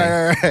or something.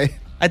 Right.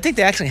 I think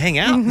they actually hang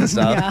out and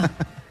stuff. Yeah.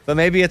 But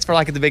maybe it's for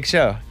like the big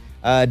show.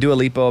 Dua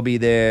Lipa will be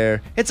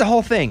there. It's a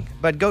whole thing.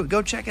 But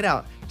go check it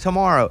out.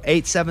 Tomorrow,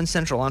 8, 7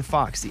 Central on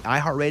Fox, the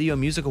iHeartRadio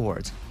Music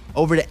Awards.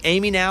 Over to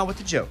Amy now with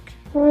the joke.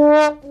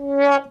 The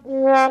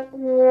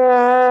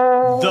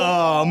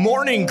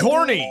Morning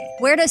Corny.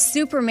 Where does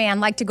Superman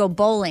like to go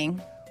bowling?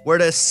 Where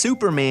does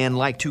Superman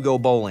like to go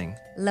bowling?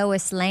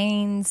 Lois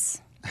Lanes.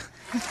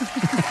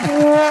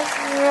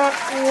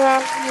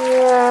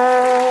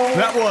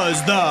 That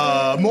was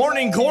the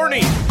Morning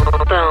Corny.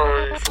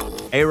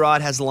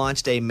 A-Rod has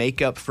launched a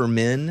makeup for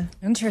men.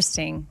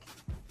 Interesting.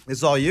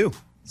 It's all you.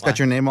 It's got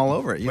your name all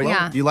over it.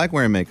 You like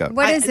wearing makeup.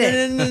 What is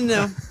it?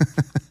 No.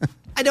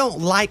 I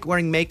don't like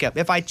wearing makeup.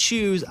 If I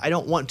choose, I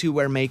don't want to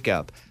wear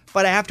makeup.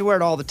 But I have to wear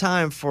it all the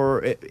time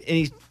for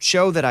any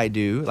show that I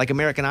do. Like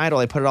American Idol,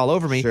 they put it all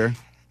over me. Sure. And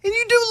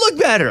you do look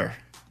better.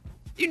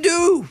 You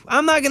do.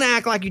 I'm not going to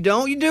act like you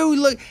don't. You do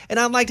look. And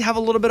I'd like to have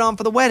a little bit on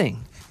for the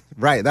wedding.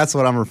 Right. That's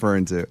what I'm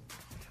referring to.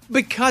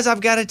 Because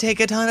I've got to take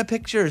a ton of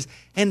pictures.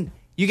 And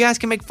you guys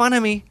can make fun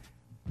of me,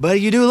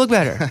 but you do look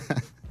better.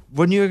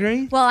 Wouldn't you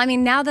agree? Well, I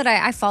mean, now that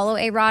I follow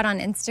A-Rod on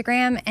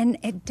Instagram, and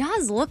it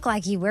does look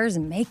like he wears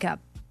makeup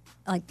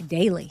like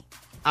daily.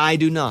 I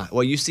do not.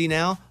 Well, you see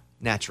now,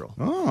 natural.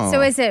 Oh. So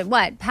is it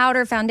what?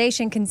 Powder,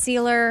 foundation,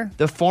 concealer?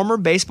 The former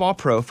baseball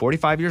pro,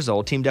 45 years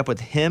old, teamed up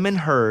with him and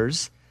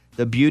hers,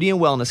 the beauty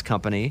and wellness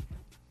company,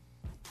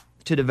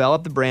 to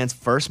develop the brand's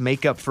first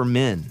makeup for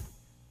men.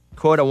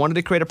 Quote, I wanted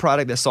to create a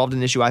product that solved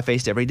an issue I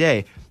faced every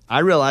day. I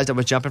realized I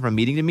was jumping from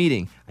meeting to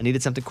meeting. I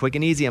needed something quick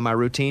and easy in my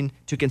routine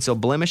to conceal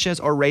blemishes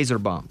or razor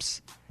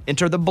bumps.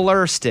 Enter the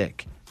Blur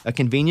Stick, a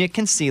convenient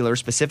concealer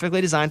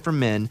specifically designed for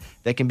men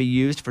that can be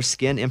used for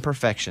skin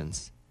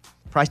imperfections.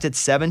 Priced at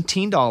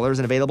 $17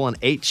 and available in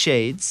 8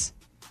 shades.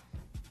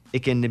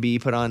 It can be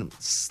put on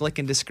slick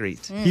and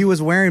discreet. He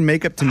was wearing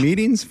makeup to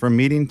meetings, from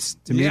meetings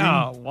to meeting?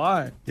 Yeah,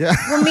 why? Yeah.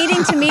 Well,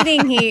 meeting to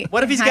meeting, he...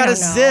 What if he's I got a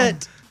don't know.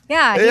 zit?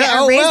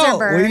 Yeah, a razor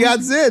burn. We got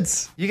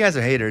zits. You guys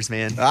are haters,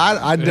 man.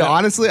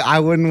 Honestly, I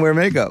wouldn't wear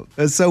makeup.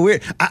 It's so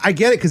weird. I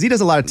get it because he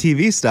does a lot of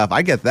TV stuff.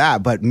 I get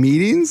that. But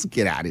meetings?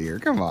 Get out of here.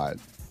 Come on.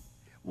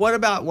 What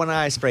about when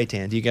I spray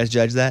tan? Do you guys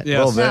judge that? Yes.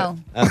 A little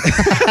bit.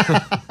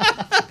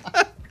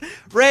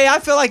 Ray, I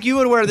feel like you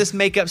would wear this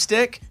makeup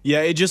stick.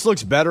 Yeah, it just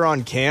looks better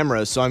on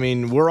camera. So, I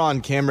mean, we're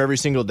on camera every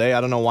single day.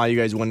 I don't know why you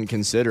guys wouldn't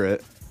consider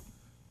it.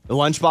 The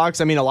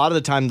Lunchbox, I mean, a lot of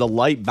the time the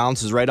light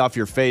bounces right off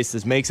your face.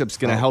 This makeup's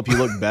going to help you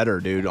look better,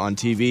 dude, on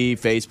TV,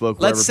 Facebook,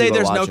 wherever Let's say people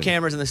are there's no watching.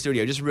 cameras in the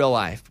studio, just real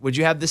life. Would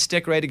you have this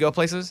stick ready to go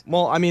places?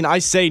 Well, I mean, I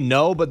say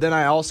no, but then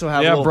I also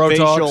have Yeah, a little Bro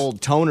facial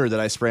toner that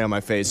I spray on my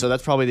face. So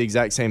that's probably the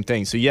exact same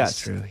thing. So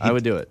yes, I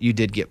would do it. You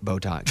did get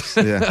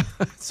Botox. Yeah.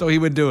 So he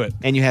would do it.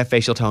 And you have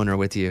facial toner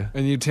with you.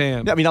 And you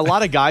tan. Yeah, I mean, a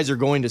lot of guys are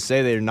going to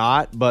say they're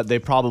not, but they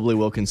probably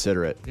will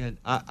consider it. Good.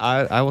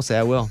 I will say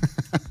I will.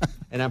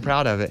 And I'm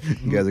proud of it.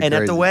 You guys are and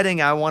at the crazy.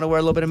 wedding, I want to wear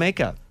a little bit of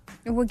makeup.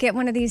 We'll get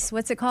one of these,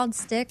 what's it called,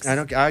 sticks?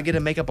 I get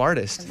a makeup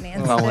artist A if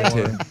man's I want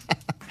stick. to.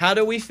 How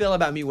do we feel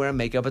about me wearing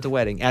makeup at the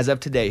wedding? As of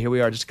today, here we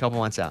are just a couple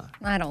months out.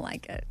 I don't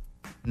like it.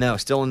 No,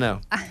 still a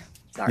no.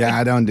 Sorry. Yeah,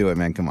 I don't do it,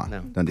 man. Come on.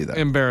 No. Don't do that.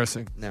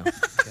 Embarrassing. No.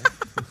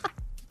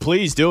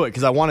 Please do it,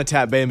 because I want to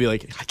tap Bay and be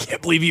like, I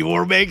can't believe you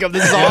wore makeup.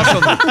 This is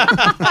awesome.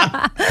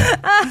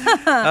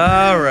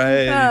 All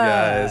right, you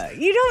guys.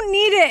 You don't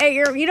need it at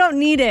your. You don't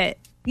need it.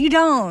 You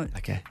don't.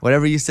 Okay,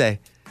 whatever you say.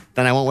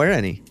 Then I won't wear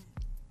any.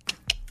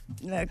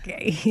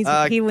 Okay,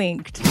 he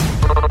winked.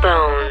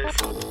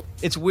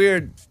 It's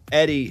weird.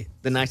 Eddie,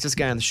 the nicest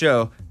guy on the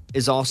show,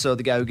 is also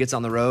the guy who gets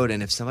on the road,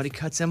 and if somebody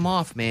cuts him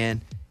off,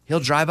 man, he'll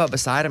drive up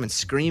beside him and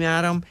scream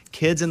at him.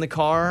 Kids in the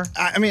car.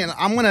 I mean,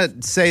 I'm going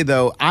to say,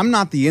 though, I'm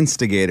not the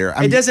instigator.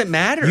 It doesn't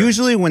matter.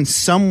 Usually when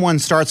someone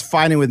starts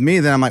fighting with me,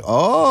 then I'm like,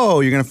 oh,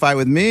 you're going to fight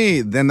with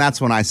me? Then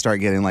that's when I start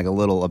getting like a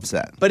little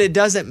upset. But it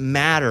doesn't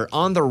matter.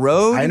 On the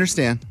road, I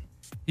understand.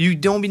 You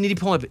don't need to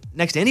pull up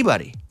next to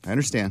anybody. I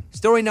understand.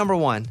 Story number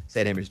one.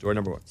 Say it, Amber. Story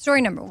number one.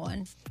 Story number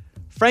one.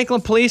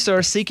 Franklin police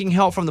are seeking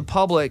help from the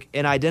public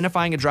in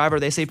identifying a driver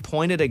they say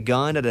pointed a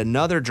gun at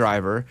another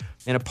driver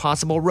in a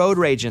possible road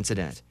rage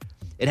incident.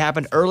 It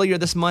happened earlier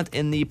this month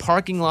in the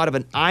parking lot of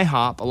an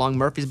IHOP along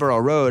Murfreesboro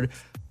Road.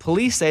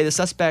 Police say the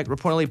suspect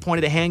reportedly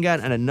pointed a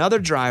handgun at another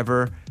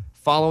driver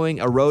following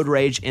a road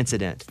rage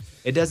incident.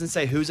 It doesn't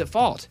say who's at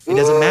fault. It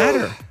doesn't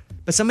matter.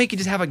 But somebody could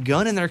just have a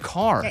gun in their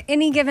car. At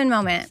any given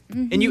moment.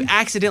 Mm-hmm. And you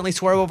accidentally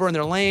swerve over in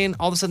their lane.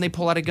 All of a sudden they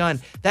pull out a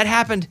gun. That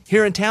happened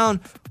here in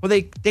town where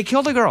they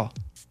killed a girl.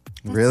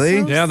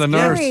 Really? So Yeah, the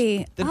nurse.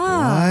 scary. The-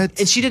 Ah. What?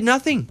 And she did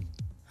nothing.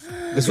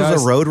 This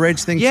was a road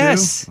rage thing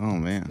Yes. too? Oh,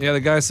 man. Yeah, the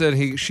guy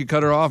said she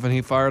cut her off and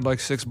he fired like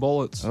 6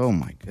 bullets. Oh,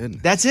 my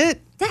goodness. That's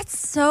it? That's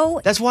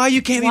so That's why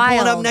you can't be pulling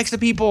up wild. next to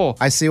people.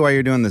 I see why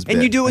you're doing this And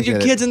bit. you do it with I your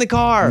get kids in the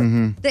car.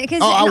 Mhm.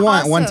 Because- Oh, I and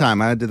won one also-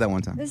 time. I did that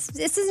one time. This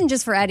isn't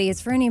just for Eddie.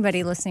 It's for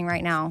anybody listening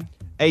right now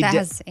A that de-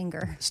 has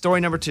anger.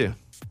 Story number 2.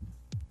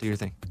 Do your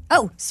thing.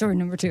 Oh, story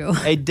number 2.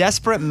 A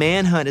desperate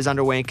manhunt is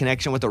underway in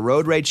connection with a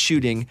road rage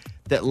shooting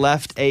that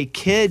left a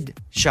kid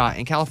shot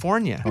in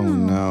California. Oh,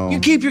 no. You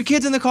keep your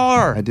kids in the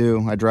car. I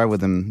do. I drive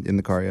with them in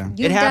the car, yeah.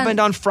 It happened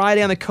on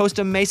Friday on the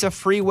Costa Mesa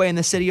Freeway in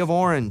the city of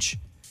Orange.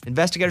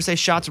 Investigators say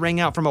shots rang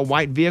out from a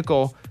white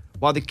vehicle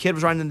while the kid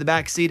was riding in the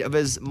back seat of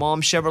his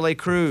mom's Chevrolet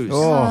Cruze.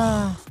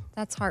 Oh,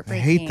 that's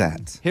heartbreaking.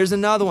 Here's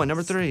another one,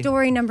 number 3.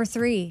 Story number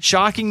 3.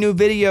 Shocking new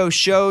video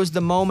shows the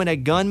moment a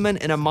gunman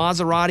in a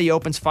Maserati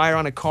opens fire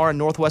on a car in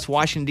Northwest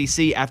Washington,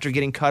 D.C. after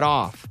getting cut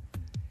off.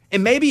 It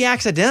may be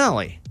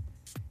accidentally.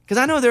 Because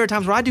I know there are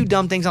times where I do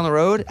dumb things on the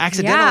road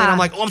accidentally, and I'm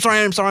like, oh,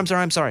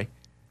 I'm sorry.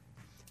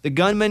 The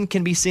gunman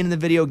can be seen in the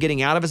video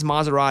getting out of his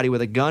Maserati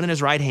with a gun in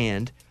his right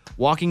hand,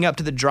 walking up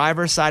to the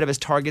driver's side of his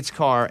target's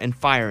car and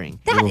firing.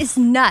 That is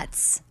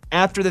nuts.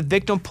 After the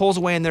victim pulls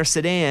away in their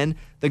sedan,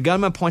 the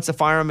gunman points the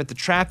firearm at the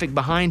traffic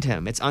behind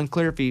him. It's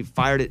unclear if he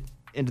fired it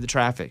into the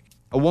traffic.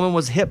 A woman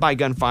was hit by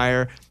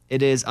gunfire.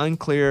 It is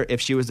unclear if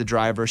she was the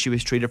driver. She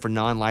was treated for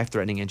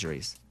non-life-threatening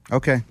injuries.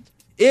 Okay.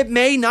 It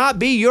may not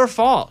be your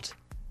fault,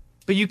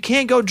 but you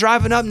can't go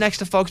driving up next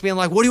to folks being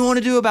like, what do you want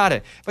to do about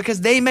it?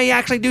 Because they may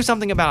actually do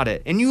something about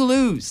it, and you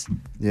lose.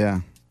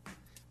 Yeah.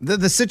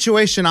 The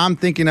situation I'm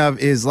thinking of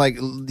is like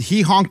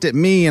he honked at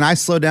me and I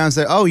slowed down and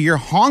said, oh, you're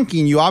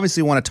honking. You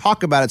obviously want to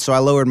talk about it. So I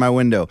lowered my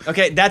window.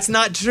 Okay, that's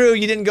not true.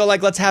 You didn't go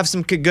like, let's have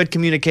some good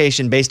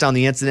communication based on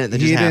the incident that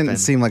just happened. He didn't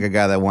seem like a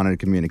guy that wanted to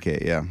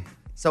communicate. Yeah.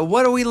 So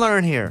what do we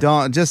learn here?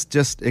 Don't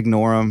just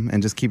ignore him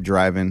and just keep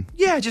driving.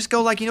 Yeah, just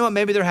go like, you know what?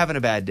 Maybe they're having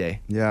a bad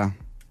day. Yeah.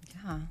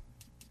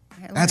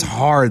 That's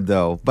hard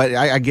though, but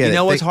I get it. You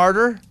know what's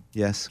harder?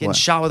 Yes. Getting what?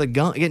 shot with a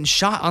gun, getting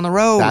shot on the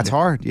road. That's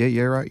hard. Yeah,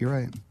 you're right. You're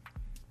right.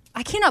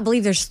 I cannot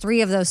believe there's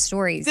 3 of those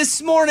stories.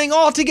 This morning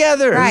all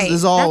together. Right. This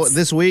is all That's-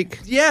 this week?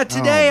 Yeah,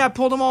 today I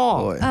pulled them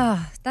all.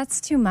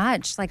 That's too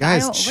much. Like,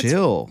 Guys, I don't,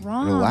 chill. What's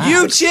wrong? Relax.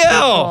 You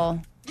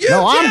chill. You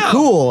No, I'm chill.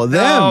 cool.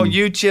 Them. No,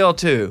 you chill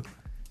too.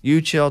 You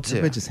chill too.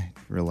 Everybody just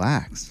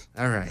relax.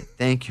 All right.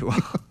 Thank you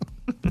all.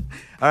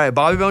 All right,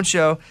 Bobby Bones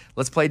Show.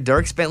 Let's play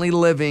Dierks Bentley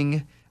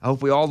Living. I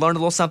hope we all learned a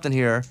little something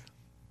here.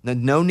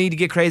 No need to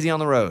get crazy on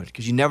the road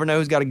because you never know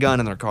who's got a gun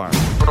in their car.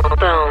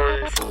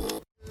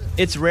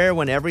 It's rare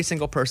when every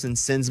single person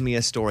sends me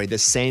a story, the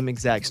same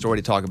exact story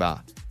to talk about.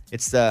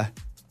 It's the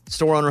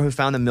store owner who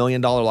found the $1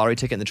 million lottery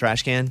ticket in the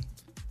trash can.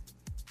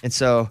 And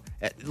so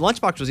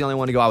Lunchbox was the only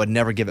one to go, I would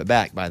never give it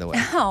back, by the way.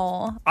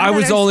 Oh. I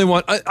was the only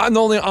one. I'm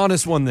the only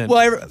honest one then.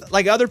 Well,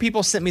 like other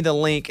people sent me the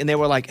link and they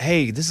were like,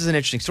 hey, this is an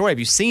interesting story. Have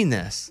you seen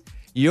this?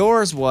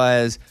 Yours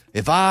was,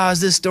 if I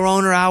was this store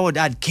owner,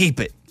 I'd keep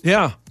it.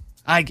 Yeah.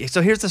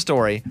 So here's the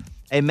story.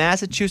 A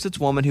Massachusetts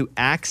woman who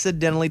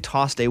accidentally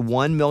tossed a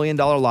 $1 million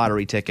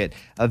lottery ticket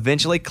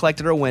eventually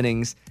collected her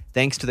winnings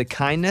thanks to the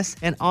kindness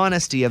and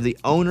honesty of the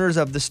owners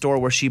of the store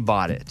where she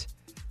bought it.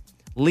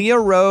 Leah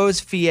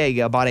Rose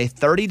Fiega bought a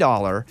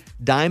 $30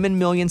 Diamond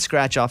Million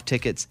scratch-off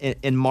tickets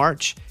in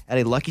March at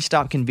a Lucky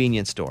Stop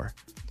convenience store.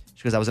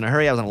 She goes, I was in a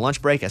hurry. I was on a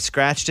lunch break. I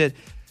scratched it.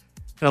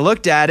 And I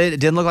looked at it. It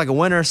didn't look like a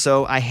winner,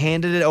 so I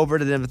handed it over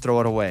to them to throw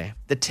it away.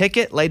 The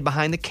ticket laid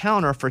behind the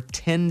counter for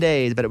 10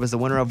 days, but it was the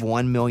winner of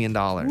 $1 million.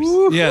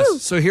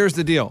 Yes. So here's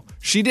the deal.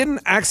 She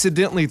didn't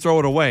accidentally throw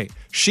it away.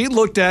 She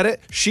looked at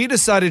it. She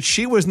decided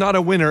she was not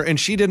a winner and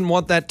she didn't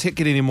want that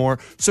ticket anymore.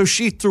 So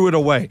she threw it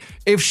away.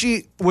 If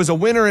she was a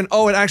winner and,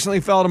 it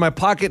accidentally fell out of my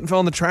pocket and fell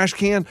in the trash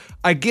can,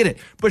 I get it.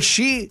 But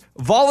she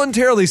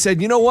voluntarily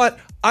said, you know what?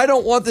 I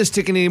don't want this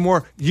ticket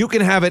anymore. You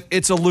can have it.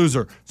 It's a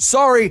loser.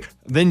 Sorry.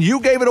 Then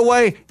you gave it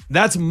away.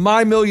 That's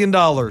my $1 million.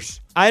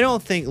 I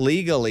don't think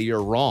legally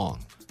you're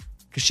wrong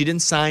because she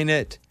didn't sign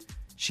it.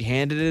 She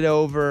handed it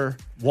over.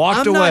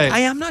 Walked away.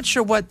 I'm not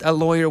sure what a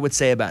lawyer would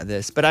say about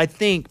this, but I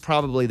think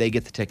probably they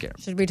get the ticket.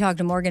 Should we talk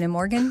to Morgan &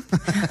 Morgan?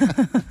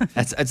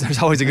 There's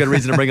always a good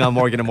reason to bring on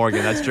Morgan &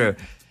 Morgan. That's true.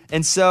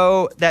 And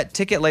so that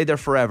ticket lay there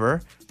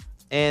forever.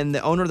 And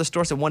the owner of the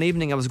store said one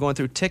evening I was going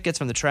through tickets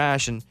from the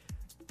trash and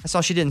I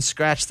saw she didn't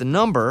scratch the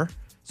number.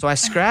 So I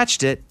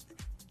scratched it.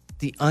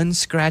 The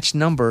unscratched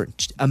number,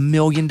 $1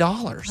 million.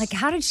 Like,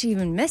 how did she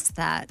even miss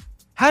that?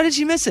 How did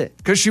she miss it?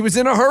 Because she was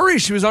in a hurry.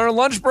 She was on her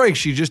lunch break.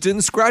 She just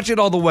didn't scratch it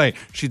all the way.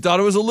 She thought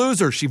it was a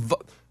loser.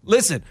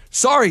 Listen,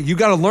 sorry, you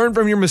got to learn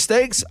from your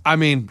mistakes. I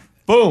mean,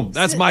 boom,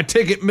 that's my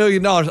ticket, $1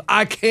 million.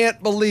 I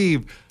can't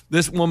believe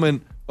this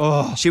woman.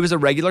 Oh, she was a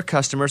regular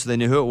customer, so they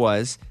knew who it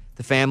was.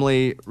 The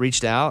family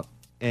reached out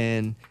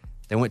and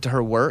they went to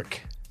her work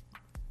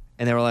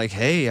and they were like,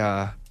 hey,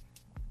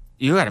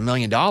 you got $1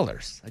 million.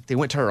 Like they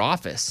went to her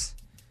office.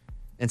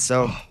 And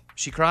so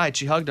she cried.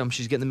 She hugged them.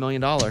 She's getting the $1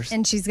 million.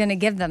 And she's going to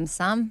give them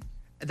some.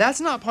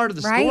 That's not part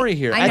of the Right? story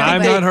here. I know,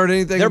 I've but- not heard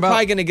anything They're about.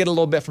 probably going to get a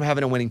little bit from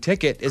having a winning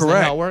ticket. Isn't that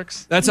Correct. how it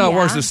works? That's how it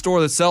works. Yeah. The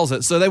store that sells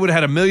it. So they would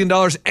have had $1 million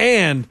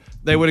and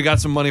they would have got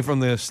some money from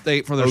the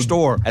state for their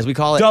store. As we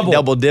call it, Double.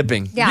 double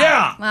dipping.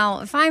 Yeah. Well,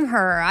 if I'm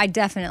her, I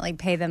definitely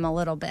pay them a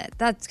little bit.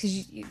 That's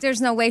because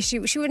there's no way she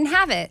wouldn't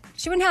have it.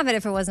 She wouldn't have it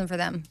if it wasn't for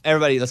them.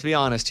 Everybody, let's be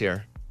honest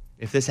here.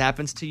 If this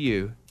happens to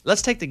you,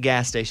 let's take the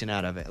gas station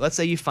out of it. Let's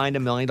say you find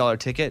 $1 million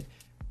ticket,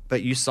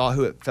 but you saw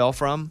who it fell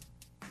from,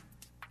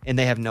 and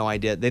they have no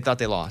idea. They thought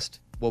they lost.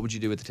 What would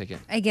you do with the ticket?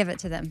 I give it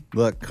to them.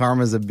 Look,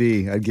 karma's a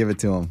B. I'd give it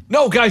to him.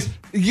 No, guys.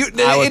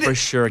 I would for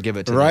sure give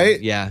it to them.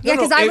 Right? Yeah. Yeah,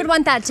 because I would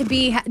want that to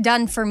be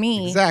done for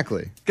me.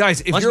 Exactly.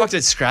 Guys, if Lunchbox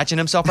is scratching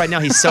himself right now.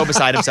 He's so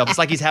beside himself. It's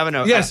like he's having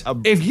a... Yes,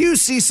 if you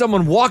see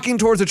someone walking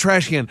towards a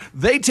trash can,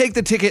 they take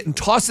the ticket and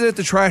toss it at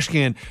the trash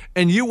can,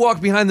 and you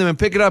walk behind them and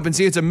pick it up and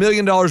see it's $1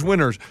 million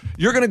winners,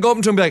 you're going to go up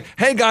to them and be like,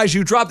 hey guys,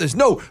 you dropped this.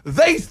 No,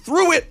 they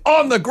threw it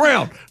on the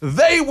ground.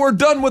 They were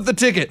done with the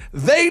ticket.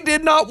 They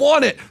did not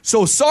want it.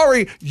 So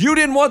sorry, you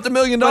didn't want the $1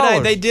 million. But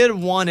they did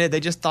want it.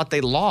 They just thought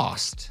they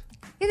lost.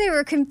 Yeah, they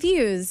were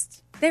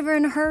confused. They were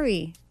in a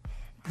hurry.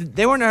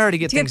 They were in a hurry to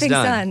get things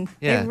done.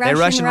 Yeah, they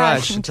rush and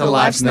rush until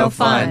life's no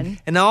fun.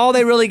 And all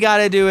they really got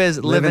to do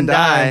is live and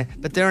die.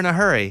 But they're in a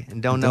hurry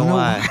and don't know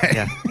why.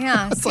 Yeah.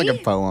 Yeah, That's like a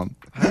poem.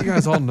 How do you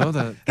guys all know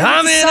that?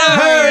 I'm in a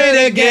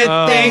hurry to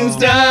get things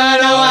done.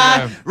 Oh,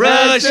 I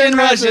rush and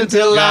rush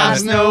until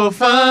life's no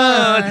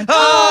fun. All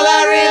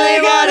I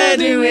really gotta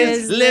do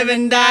is live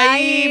and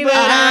die. But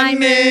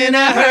I'm in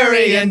a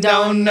hurry and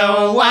don't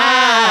know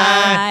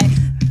why.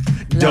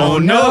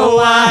 Don't know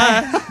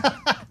why.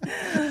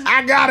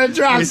 I gotta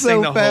drive We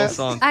sing the so whole fast.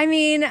 song. I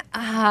mean,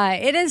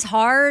 it is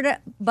hard,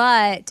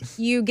 but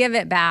you give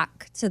it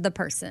back to the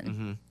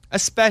person.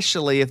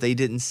 Especially if they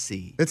didn't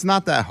see. It's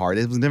not that hard.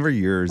 It was never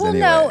yours Well,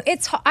 anyway. no,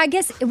 I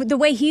guess the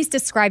way he's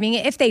describing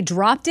it, if they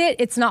dropped it,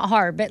 it's not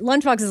hard. But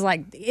Lunchbox is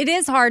like, it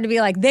is hard to be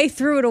like, they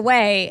threw it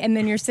away, and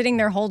then you're sitting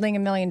there holding $1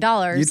 million.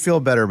 You'd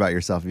feel better about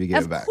yourself if you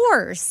gave it back. Of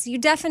course. You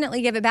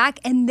definitely give it back,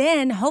 and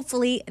then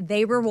hopefully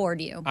they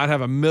reward you. I'd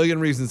have 1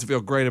 million reasons to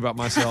feel great about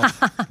myself.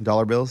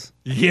 Dollar bills?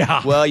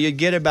 Yeah. Well, you'd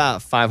get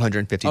about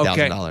 $550,000.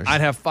 Okay,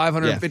 I'd have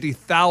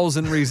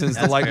 550,000 reasons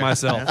to like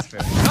myself.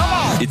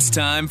 It's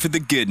time for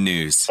the good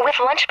news. With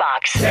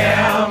Lunchbox.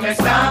 Tell me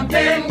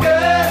something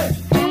good.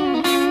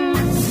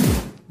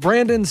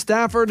 Brandon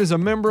Stafford is a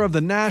member of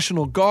the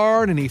National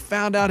Guard, and he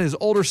found out his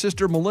older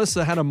sister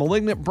Melissa had a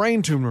malignant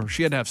brain tumor.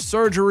 She had to have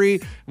surgery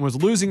and was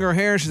losing her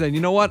hair. She said, you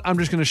know what? I'm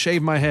just going to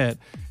shave my head.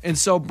 And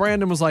so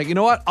Brandon was like, you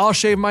know what? I'll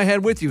shave my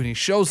head with you. And he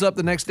shows up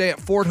the next day at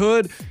Fort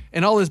Hood,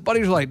 and all his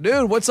buddies are like,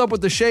 dude, what's up with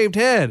the shaved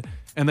head?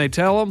 And they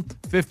tell him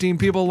 15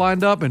 people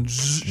lined up and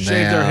shaved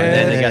their head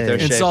Then they got their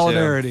in shape,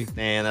 solidarity. too.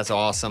 Man, that's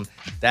awesome.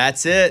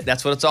 That's it.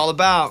 That's what it's all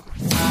about.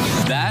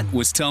 That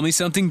was Tell Me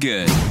Something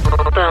Good.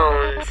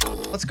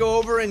 Let's go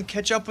over and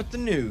catch up with the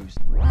news.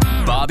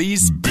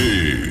 Bobby's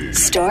Big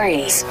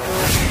Stories.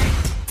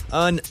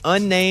 An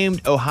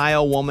unnamed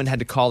Ohio woman had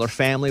to call her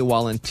family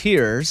while in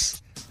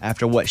tears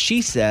after what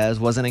she says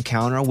was an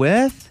encounter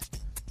with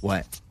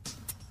what?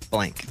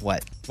 Blank.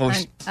 What? What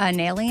was An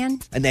alien?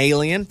 an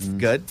alien?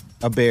 Good.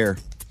 A bear.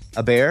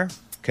 A bear?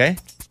 Okay.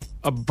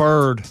 A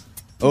bird.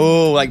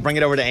 Oh, like bring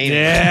it over to Amy.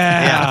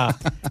 Yeah.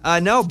 Yeah.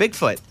 No,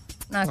 Bigfoot.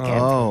 Okay.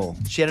 Oh.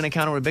 She had an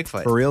encounter with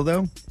Bigfoot. For real,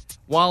 though?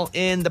 While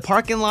in the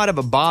parking lot of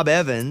a Bob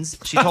Evans,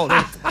 she told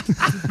her.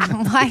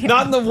 Why?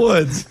 Not in the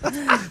woods.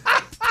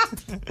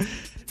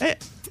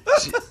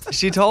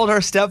 She told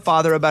her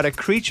stepfather about a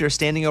creature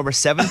standing over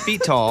 7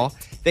 feet tall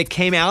that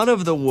came out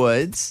of the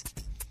woods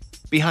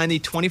behind the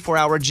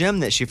 24-hour gym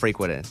that she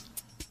frequented.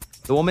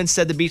 The woman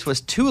said the beast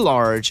was too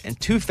large and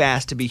too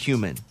fast to be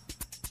human.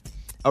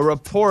 A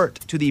report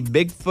to the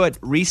Bigfoot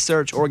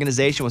Research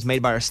Organization was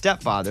made by her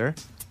stepfather.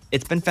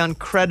 It's been found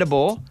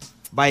credible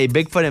by a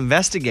Bigfoot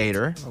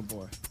investigator. Oh,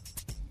 boy.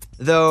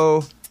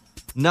 Though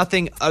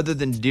nothing other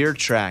than deer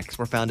tracks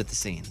were found at the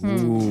scene.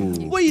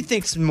 What do you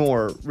think's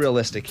more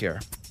realistic here?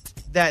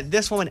 That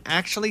this woman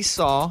actually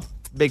saw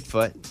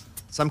Bigfoot,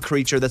 some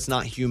creature that's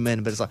not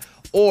human, but it's like,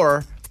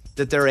 or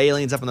that there are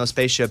aliens up in those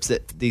spaceships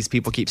that these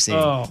people keep seeing.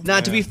 Oh, now,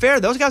 to man. be fair,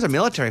 those guys are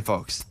military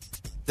folks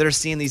that are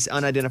seeing these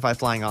unidentified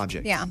flying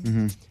objects. Yeah.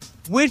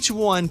 Which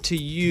one to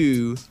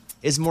you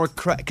is more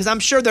correct? Because I'm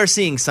sure they're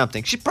seeing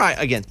something. She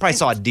probably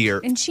saw a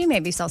deer And she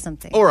maybe saw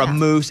something. or a Yeah.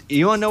 moose.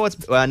 You want to know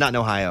what's not in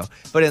Ohio,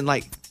 but in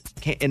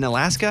in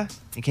Alaska,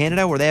 in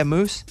Canada, where they have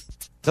moose,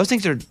 those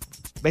things are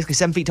basically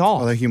 7 feet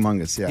tall. Oh, they're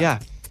humongous, yeah. Yeah.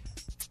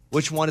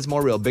 Which one is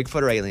more real,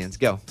 Bigfoot or aliens?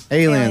 Go.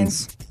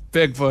 Aliens.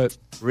 Bigfoot.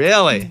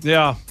 Really?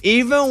 Yeah.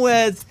 Even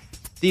with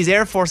these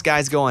Air Force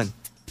guys going,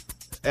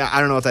 I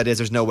don't know what that is.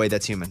 There's no way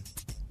that's human.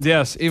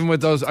 Yes, even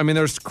with those. I mean,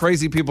 there's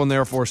crazy people in the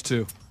Air Force,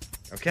 too.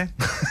 Okay.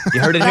 You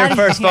heard it here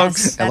first,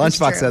 folks. That is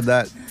Lunchbox true. said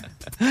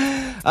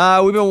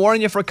that. We've been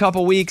warning you for a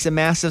couple weeks. A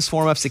massive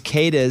swarm of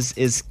cicadas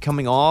is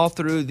coming all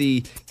through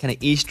the kind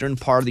of eastern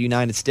part of the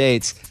United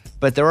States.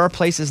 But there are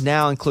places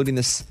now, including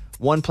this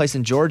one place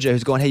in Georgia,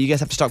 who's going, hey, you guys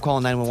have to stop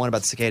calling 911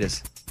 about the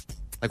cicadas.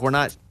 Like, we're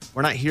not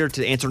here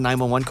to answer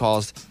 911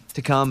 calls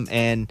to come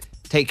and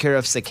take care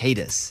of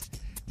cicadas.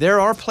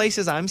 There are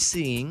places I'm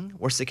seeing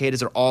where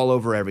cicadas are all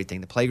over everything.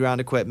 The playground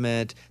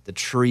equipment, the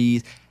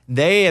trees.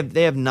 They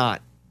have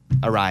not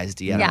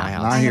arisen yet in my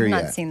house. I have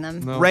not seen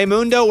them.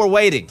 Raymundo, we're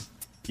waiting.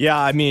 Yeah,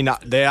 I mean,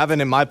 they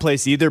haven't in my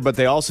place either, but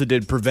they also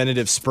did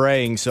preventative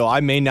spraying, so I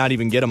may not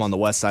even get them on the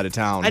west side of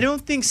town. I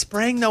don't think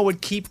spraying, though,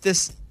 would keep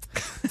this.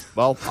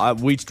 Well,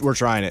 we're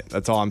trying it.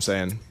 That's all I'm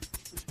saying.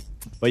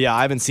 But yeah,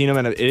 I haven't seen them,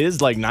 and it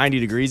is like 90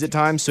 degrees at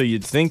times, so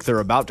you'd think they're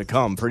about to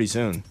come pretty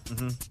soon.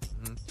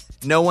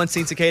 No one's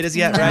seen cicadas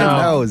yet,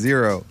 right? No,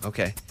 zero.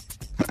 Okay.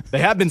 They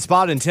have been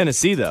spotted in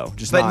Tennessee, though.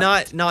 But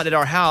not at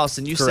our house,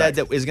 and you said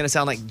that it was going to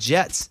sound like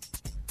jets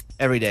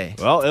every day.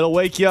 Well, it'll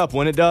wake you up.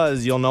 When it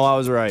does, you'll know I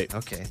was right.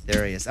 Okay,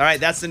 there he is. All right,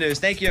 that's the news.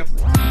 Thank you.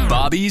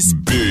 Bobby's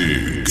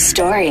Big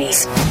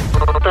Stories.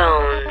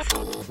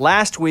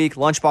 Last week,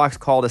 Lunchbox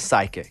called a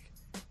psychic.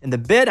 And the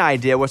bid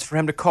idea was for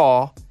him to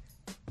call,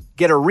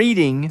 get a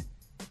reading,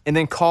 and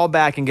then call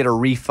back and get a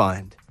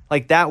refund.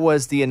 Like that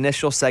was the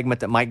initial segment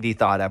that Mike D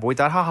thought of. We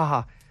thought, ha ha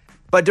ha.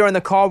 But during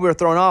the call, we were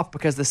thrown off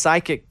because the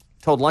psychic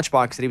told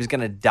Lunchbox that he was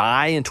going to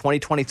die in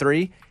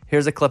 2023.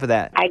 Here's a clip of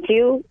that. I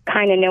do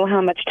kind of know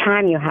how much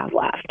time you have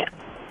left.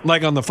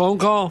 Like on the phone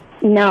call?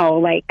 No,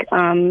 like,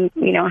 how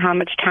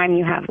much time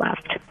you have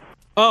left.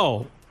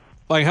 Oh,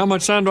 like how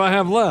much time do I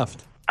have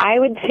left? I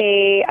would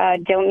say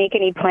don't make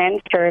any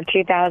plans for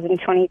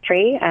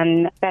 2023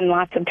 and spend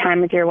lots of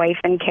time with your wife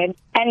and kids.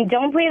 And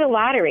don't play the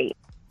lottery.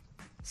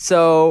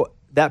 So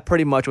that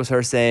pretty much was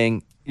her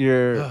saying,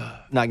 you're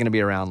not going to be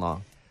around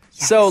long.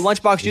 Yes. So,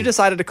 Lunchbox, you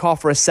decided to call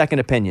for a second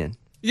opinion.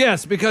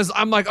 Yes, because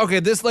I'm like, okay,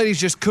 this lady's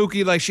just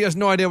kooky. Like, she has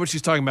no idea what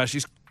she's talking about.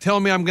 She's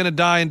telling me I'm going to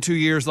die in 2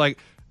 years. Like,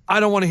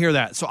 I don't want to hear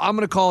that. So I'm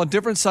going to call a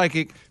different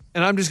psychic,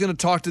 and I'm just going to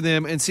talk to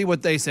them and see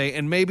what they say.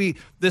 And maybe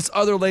this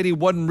other lady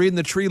wasn't reading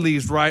the tree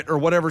leaves right or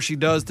whatever she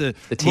does to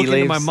look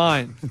into my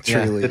mind.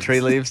 The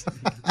tree leaves.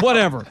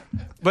 Whatever.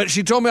 But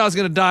she told me I was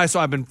going to die, so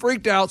I've been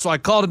freaked out, so I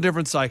called a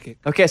different psychic.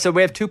 Okay, so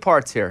we have two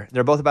parts here.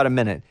 They're both about a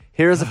minute.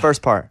 Here's the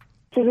first part.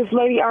 To this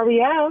lady,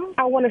 Ariel,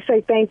 I want to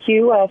say thank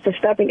you for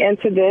stepping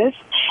into this.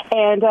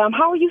 And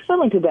how are you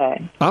feeling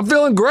today? I'm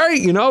feeling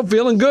great,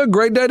 feeling good.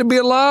 Great day to be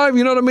alive.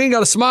 You know what I mean?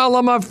 Got a smile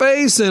on my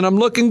face, and I'm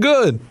looking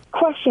good.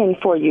 Question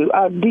for you.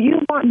 Do you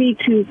want me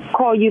to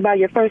call you by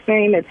your first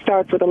name that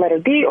starts with the letter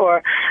D,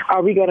 or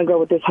are we going to go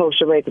with this whole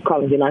charade of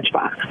calling you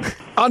Lunchbox?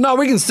 Oh, no,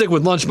 we can stick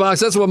with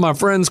Lunchbox. That's what my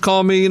friends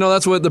call me.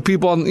 That's what the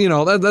people,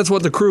 that's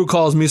what the crew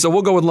calls me. So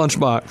we'll go with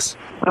Lunchbox.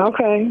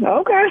 Okay.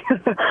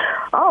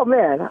 Oh,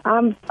 man,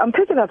 I'm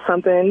picking up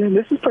something.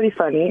 This is pretty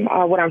funny,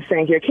 what I'm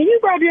saying here. Can you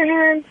grab your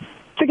hands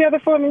together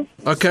for me?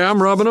 Okay,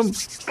 I'm rubbing them.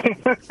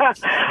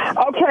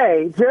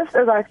 Okay, just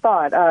as I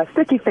thought,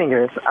 sticky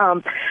fingers.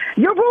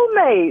 Your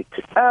roommate,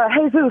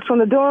 Jesus from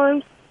the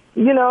dorms,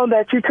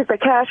 that you took the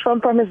cash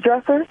from his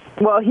dresser,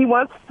 well, he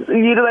wants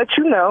you to let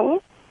you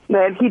know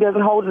that he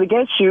doesn't hold it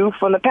against you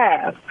from the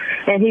past,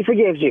 and he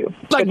forgives you.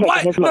 Like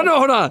what? No,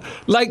 hold on.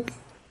 Like,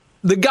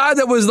 the guy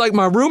that was like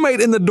my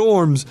roommate in the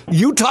dorms,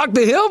 you talked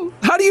to him?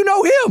 How do you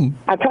know him?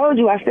 I told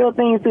you I feel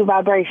things through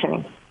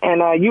vibration.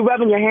 And you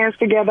rubbing your hands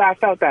together, I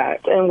felt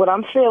that. And what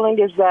I'm feeling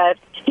is that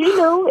he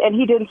knew and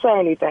he didn't say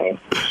anything.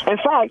 In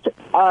fact,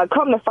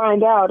 come to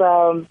find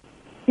out,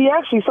 he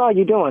actually saw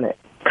you doing it.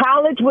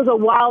 College was a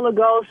while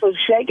ago, so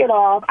shake it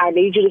off. I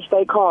need you to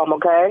stay calm,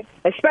 okay?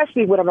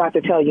 Especially what I'm about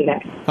to tell you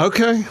next.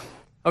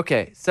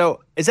 Okay,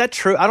 so is that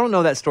true? I don't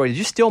know that story. Did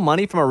you steal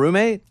money from a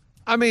roommate?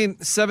 I mean,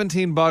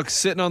 $17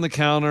 sitting on the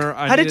counter.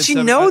 How did she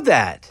know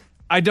that?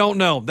 I don't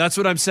know. That's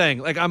what I'm saying.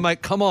 Like, I'm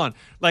like, come on.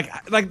 Like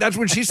that's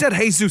when she said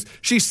Jesus.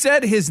 She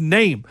said his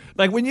name.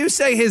 Like, when you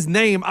say his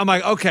name, I'm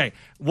like, okay,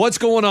 what's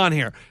going on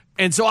here?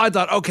 And so I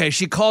thought, okay,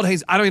 she called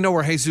Jesus. I don't even know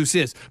where Jesus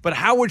is. But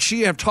how would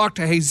she have talked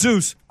to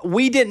Jesus?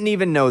 We didn't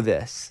even know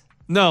this.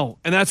 No.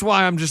 And that's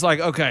why I'm just like,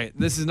 okay,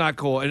 this is not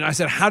cool. And I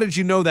said, how did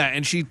you know that?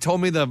 And she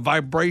told me the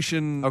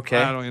vibration.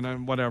 Okay. I don't know,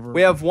 whatever.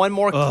 We have one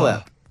more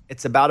clip.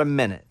 It's about a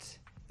minute.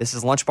 This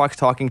is Lunchbox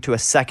talking to a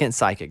second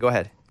psychic. Go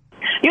ahead.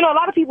 A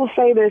lot of people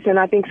say this, and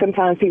I think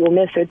sometimes people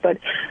miss it, but,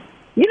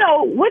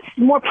 what's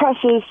more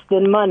precious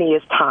than money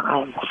is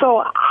time. So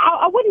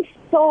I wouldn't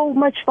so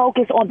much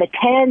focus on the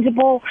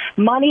tangible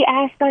money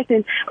aspect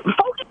and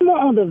focus more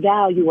on the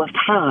value of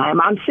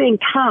time. I'm seeing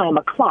time,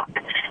 a clock.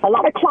 A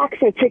lot of clocks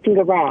are ticking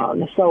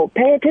around, so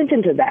pay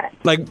attention to that.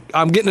 Like,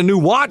 I'm getting a new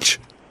watch?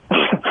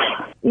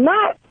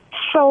 Not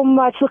so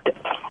much. Look,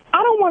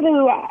 I don't want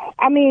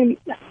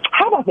to,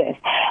 how about this?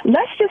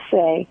 Let's just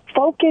say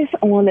focus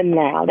on the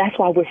now. That's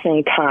why we're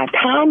saying time.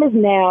 Time is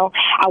now.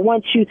 I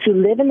want you to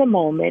live in the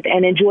moment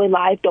and enjoy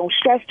life. Don't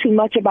stress too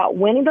much about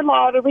winning the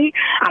lottery.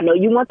 I know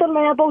you want the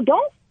Lambo.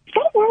 Don't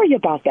worry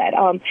about that.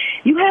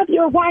 You have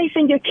your wife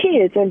and your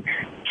kids, and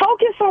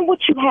focus on what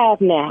you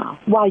have now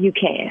while you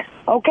can,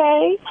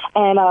 okay?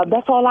 And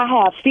that's all I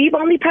have. Steve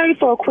only paid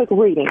for a quick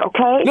reading,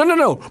 okay?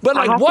 No. But,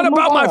 like, what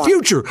about my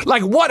future?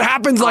 Like, what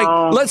happens,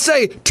 like, let's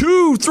say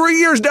 2-3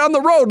 years down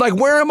the road? Like,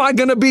 where am I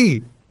going to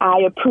be? I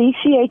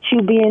appreciate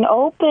you being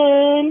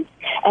open,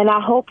 and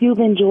I hope you've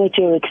enjoyed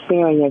your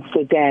experience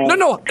today.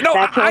 No.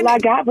 That's all I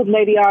got with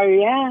Lady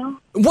Ariel.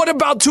 What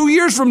about 2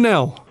 years from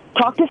now?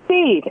 Talk to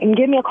Steve and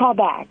give me a call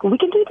back. We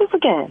can do this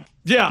again.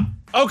 Yeah.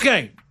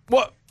 Okay.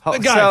 What?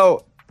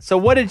 Guys, So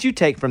what did you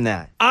take from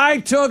that? I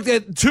took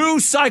that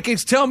 2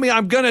 psychics tell me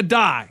I'm going to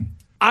die.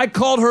 I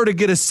called her to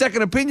get a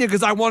second opinion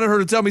because I wanted her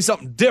to tell me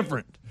something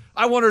different.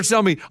 I wanted her to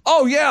tell me,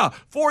 oh, yeah,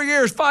 4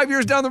 years, 5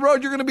 years down the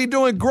road, you're going to be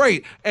doing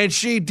great. And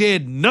she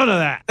did none of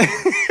that.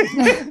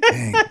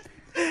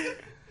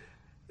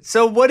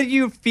 So what do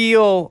you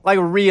feel like,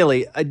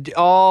 really,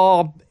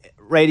 all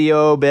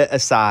radio bit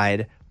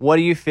aside, what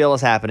do you feel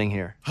is happening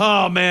here?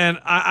 Oh, man,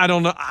 I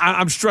don't know.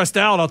 I'm stressed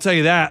out, I'll tell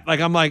you that.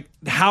 Like, I'm like,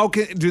 how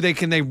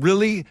can they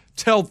really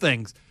tell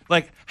things?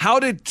 Like, how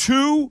did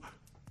 2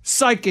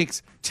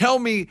 psychics tell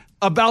me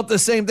about the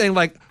same thing,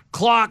 like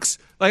clocks?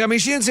 Like, I mean,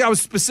 she didn't say I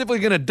was specifically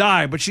going to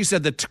die, but she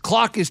said the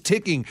clock is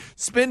ticking.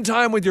 Spend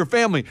time with your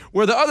family.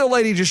 Where the other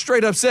lady just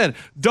straight up said,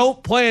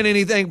 don't plan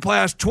anything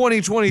past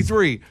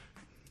 2023.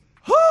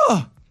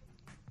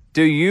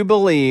 Do you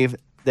believe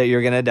that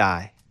you're going to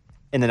die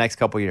in the next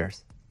couple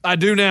years? I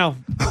do now.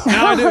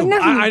 Now I do. No,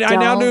 you I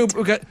now do. don't.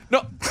 Okay.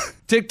 No.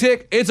 Tick,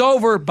 tick. It's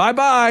over.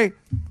 Bye-bye.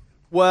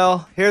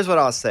 Well, here's what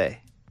I'll say.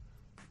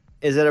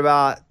 Is it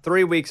about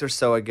 3 weeks or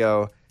so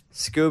ago,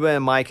 Scuba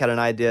and Mike had an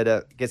idea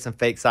to get some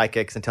fake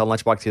psychics and tell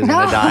Lunchbox he was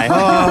going to die.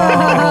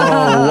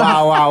 Oh,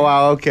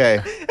 wow. Okay.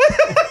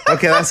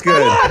 Okay, that's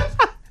good.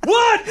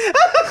 What?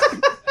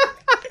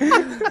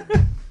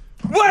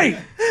 Wait,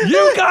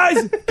 you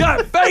guys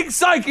got fake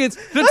psychics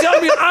to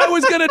tell me I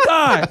was going to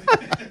die.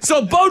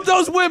 So both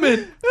those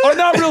women are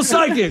not real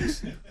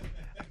psychics.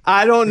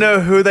 I don't know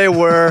who they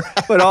were,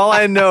 but all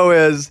I know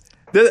is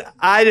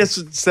I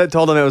just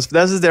told them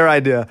this is their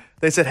idea.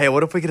 They said, hey,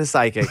 what if we get a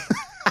psychic?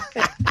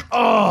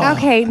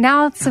 Okay,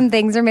 now some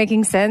things are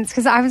making sense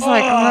because I was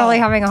like, I'm really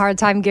having a hard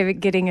time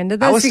getting into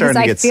this was because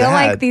starting to I get feel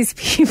sad. like these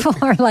people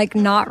are like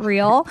not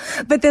real.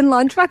 But then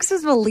Lunchbox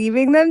was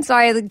believing them, so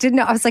I didn't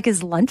know. I was like,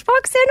 is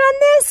Lunchbox in on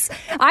this?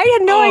 I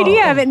had no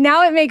idea, but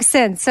now it makes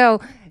sense.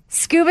 So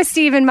Scuba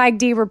Steve and Mike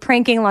D were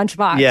pranking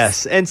Lunchbox.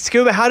 Yes. And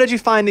Scuba, how did you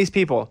find these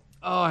people?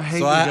 Oh, I hate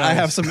So you guys. I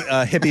have some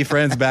hippie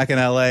friends back in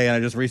LA, and I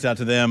just reached out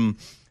to them,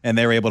 and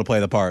they were able to play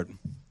the part.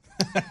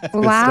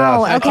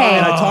 Wow. Okay.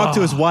 And I talked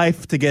to his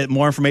wife to get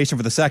more information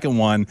for the second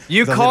one.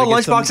 You 'cause I called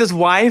needed to get Lunchbox's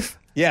wife?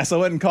 Yeah, so I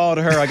went and called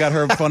her. I got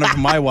her phone number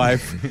from my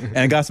wife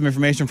and got some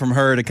information from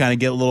her to kind of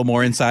get a little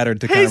more insider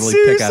to kind of really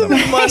pick out of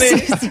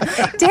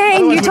it.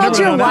 Dang, you told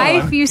your on that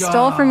wife one. you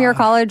stole from your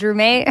college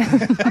roommate. we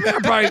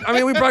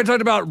probably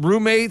talked about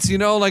roommates,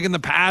 like in the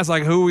past,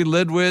 like who we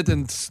lived with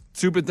and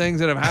stupid things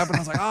that have happened. I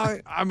was like,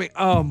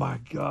 oh my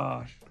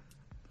gosh.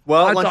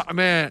 Well,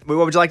 man, what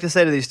would you like to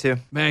say to these two?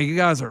 Man, you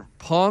guys are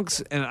punks,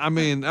 and I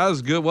mean, that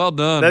was good. Well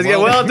done.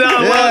 Well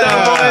done,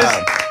 boys.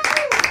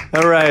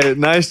 All right,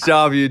 nice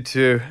job, you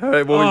two. All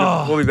right,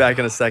 we'll be back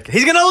in a second.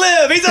 He's gonna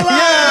live. He's alive.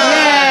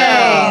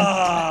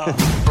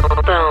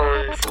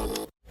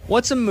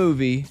 What's a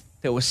movie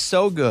that was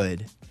so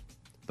good,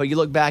 but you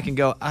look back and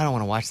go, I don't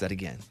want to watch that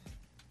again?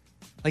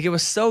 Like, it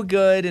was so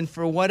good, and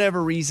for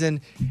whatever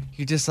reason,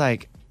 you're just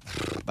like,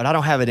 but I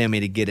don't have it in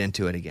me to get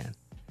into it again.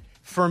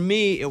 For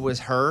me, it was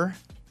Her.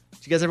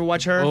 Did you guys ever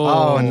watch Her?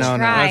 Oh, no.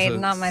 Tried, That's a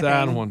not my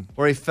sad thing. one.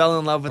 Where he fell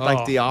in love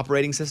with the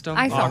operating system.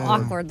 I felt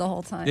awkward the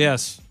whole time.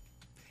 Yes.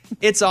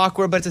 It's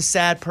awkward, but it's a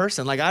sad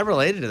person. Like, I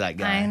related to that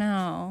guy. I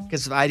know.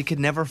 Because I could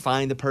never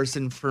find the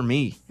person for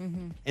me.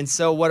 Mm-hmm. And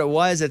so what it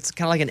was, it's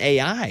kind of like an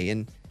AI,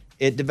 and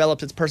it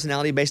develops its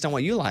personality based on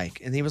what you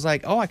like. And he was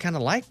like, oh, I kind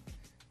of like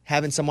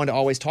having someone to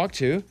always talk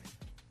to,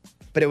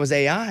 but it was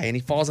AI, and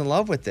he falls in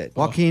love with it.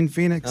 Joaquin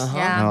Phoenix. Uh-huh.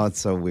 Yeah. Oh, it's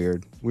so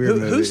weird. Weird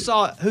movie. Who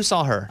saw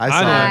Her? I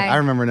saw it. I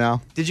remember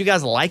now. Did you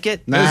guys like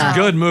it? It was a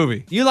good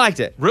movie. You liked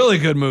it? Really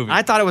good movie.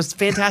 I thought it was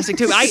fantastic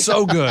too.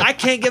 So good. I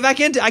can't get back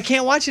into it. I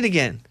can't watch it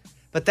again.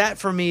 But that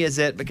for me is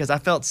it, because I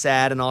felt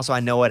sad, and also I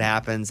know what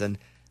happens, and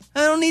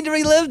I don't need to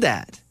relive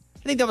that.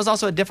 I think that was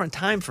also a different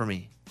time for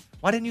me.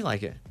 Why didn't you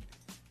like it?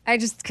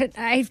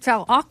 I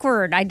felt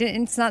awkward.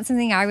 It's not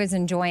something I was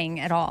enjoying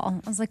at all.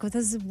 I was like, well,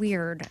 this is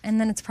weird.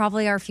 And then it's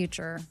probably our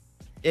future.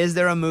 Is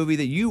there a movie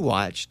that you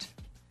watched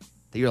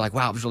that you're like,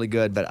 wow, it was really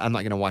good, but I'm not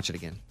going to watch it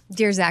again?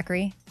 Dear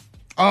Zachary.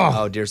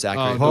 Oh, Dear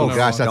Zachary. Oh,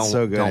 gosh, that's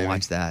so good. Don't Amy.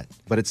 watch that.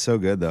 But it's so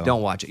good, though.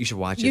 Don't watch it. You should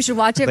watch it. You should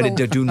watch it, But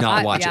but do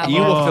not watch yeah. it. You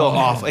will feel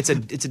awful. It's a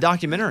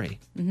documentary.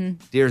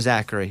 Mm-hmm. Dear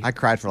Zachary. I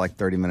cried for like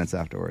 30 minutes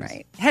afterwards.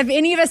 Right. Have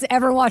any of us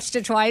ever watched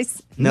it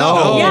twice?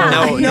 No. Yeah,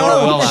 No. I know.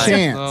 Nor will I.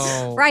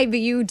 Chance. Right, but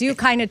you do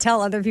kind of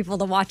tell other people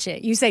to watch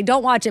it. You say,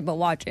 don't watch it, but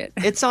watch it.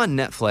 It's on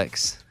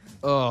Netflix.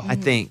 I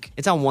think.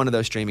 It's on one of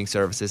those streaming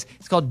services.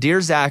 It's called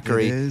Dear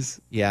Zachary. It is?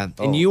 Yeah.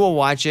 And you will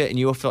watch it, and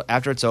you will feel,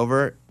 after it's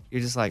over,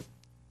 you're just like,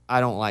 I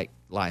don't like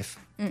life.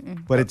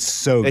 But it's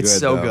so good. It's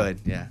so though. good.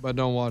 Yeah. But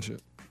don't watch it.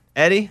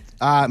 Eddie?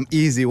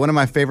 Easy. One of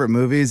my favorite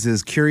movies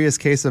is Curious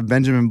Case of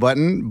Benjamin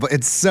Button. But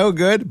it's so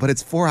good, but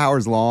it's 4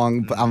 hours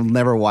long. But I'll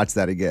never watch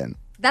that again.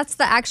 That's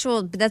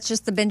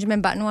just the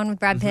Benjamin Button one with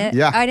Brad Pitt?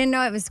 Yeah. I didn't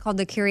know it was called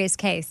The Curious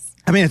Case.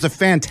 I mean, it's a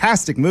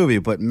fantastic movie,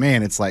 but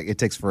man, it's like it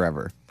takes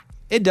forever.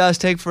 It does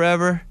take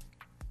forever.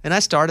 And I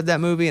started that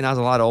movie and I was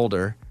a lot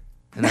older.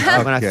 And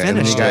then when I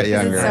finished, you got it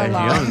younger. It's so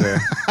long. younger.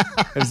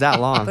 It was that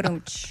long.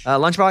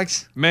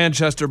 Lunchbox?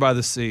 Manchester by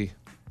the Sea.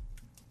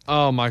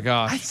 Oh my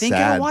gosh. I think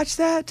I watched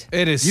that.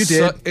 It is You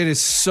did. it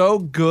is so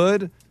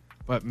good,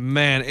 but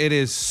man, it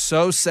is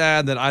so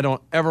sad that I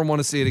don't ever want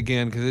to see it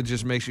again because it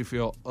just makes you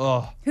feel,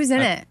 Who's in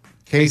it?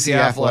 Casey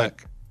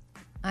Affleck.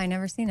 I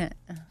never seen it.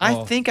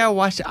 I think I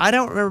watched it. I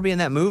don't remember being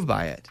that moved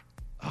by it.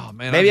 Oh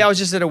man. Maybe I was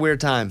just at a weird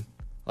time.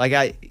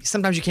 Like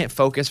sometimes you can't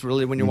focus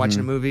really when you're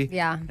watching a movie.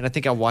 Yeah. And I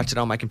think I watched it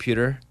on my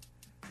computer.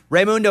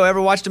 Raymundo, ever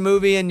watched a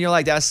movie and you're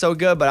like, that's so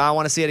good, but I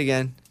want to see it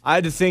again? I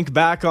had to think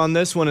back on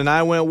this one, and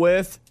I went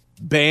with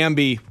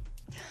Bambi.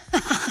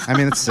 I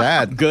mean, it's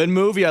sad. Good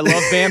movie. I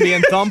love Bambi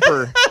and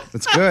Thumper.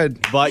 It's good.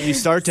 But you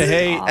start to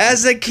hate.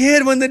 As a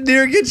kid, when the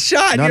deer gets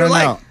shot, No, you're no,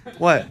 like, no.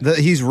 what?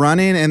 He's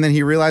running, and then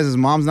he realizes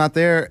mom's not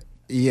there.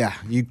 Yeah,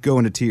 you go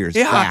into tears.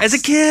 Yeah, fast. as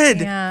a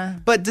kid. Yeah.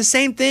 But the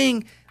same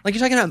thing, like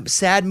you're talking about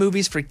sad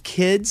movies for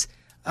kids.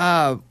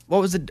 What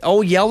was it?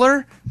 Oh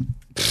Yeller?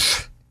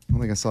 I don't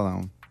think I saw that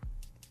one.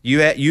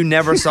 You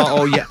never saw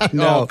Oh Yeller?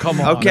 No. Oh, come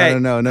on. Okay.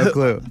 No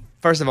clue.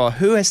 First of all,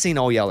 who has seen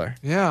Oh Yeller?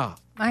 Yeah.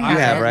 I You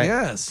have, right?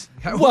 Yes.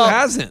 Who Well-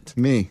 hasn't?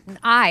 Me.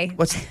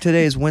 What's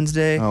today's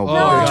Wednesday? Oh, boy.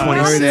 God.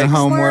 Already did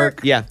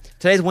homework. Yeah,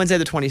 today's Wednesday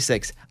the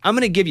 26th. I'm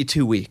gonna give you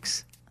 2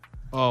 weeks.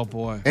 Oh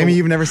boy. Amy,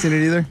 you've never seen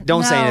it either?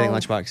 Don't say No. anything,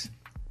 Lunchbox.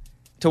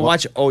 To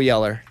watch Oh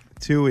Yeller.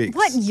 2 weeks.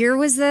 What year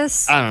was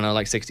this? I don't know,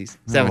 like 60s,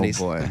 70s.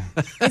 Oh, boy.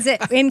 Is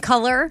it in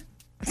color?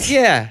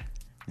 Yeah.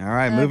 All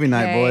right, movie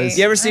night, boys.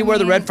 You ever see Where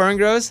the Red Fern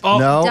Grows? Oh,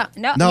 No.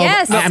 No.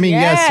 Yes. I mean,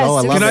 yes. Oh,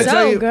 I love Can I it.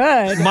 tell you,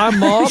 good. my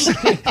mom,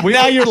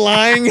 Now you're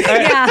lying.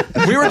 Yeah.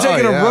 we were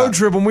taking yeah. a road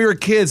trip when we were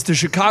kids to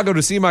Chicago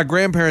to see my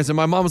grandparents, and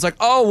my mom was like,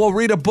 "Oh, we'll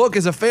read a book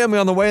as a family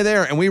on the way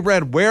there." And we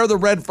read Where the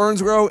Red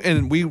Ferns Grow,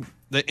 and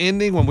the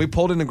ending when we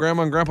pulled into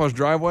Grandma and Grandpa's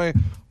driveway.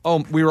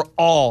 Oh, we were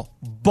all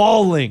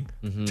bawling.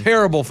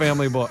 Terrible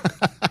family book.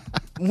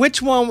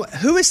 Which one?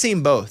 Who has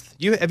seen both?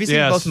 Have you seen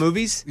Yes. both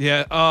movies?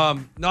 Yeah.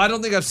 No, I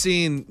don't think I've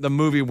seen the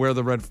movie Where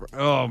the Red.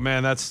 Oh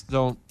man,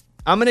 don't.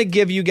 I'm gonna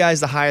give you guys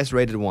the highest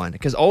rated one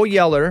because Oh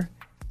Yeller,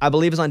 I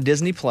believe, is on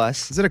Disney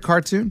Plus. Is it a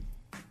cartoon?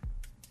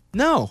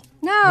 No.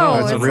 No.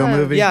 it's a real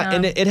movie? Yeah, No.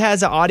 and it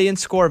has an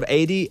audience score of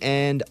 80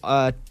 and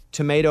a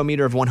tomato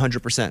meter of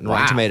 100% in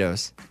Rotten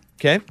Tomatoes.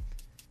 Okay,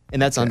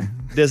 and that's on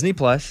Disney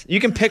Plus. You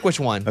can pick which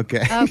one.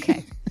 Okay.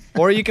 Okay.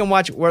 Or you can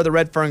watch Where the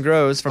Red Fern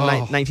Grows from Oh.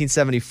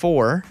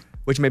 1974,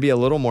 which may be a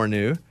little more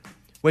new,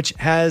 which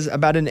has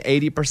about an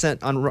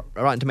 80% on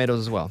Rotten Tomatoes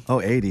as well. Oh,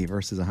 80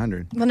 versus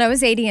 100. Well, no, it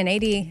was 80 and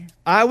 80.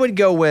 I would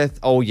go with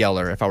Oh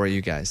Yeller if I were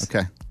you guys.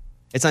 Okay.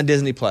 It's on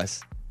Disney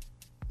Plus.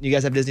 You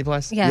guys have Disney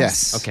Plus? Yes.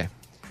 Yes. Okay.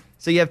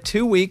 So you have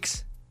 2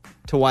 weeks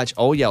to watch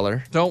Oh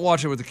Yeller. Don't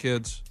watch it with the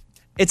kids.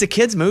 It's a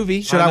kid's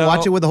movie. Should I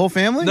watch it with the whole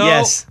family? No.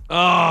 Yes.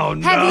 Oh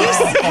no. Have you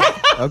seen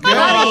Okay.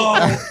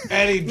 No,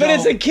 Eddie, But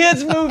it's a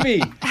kid's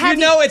movie. you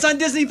know it's on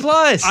Disney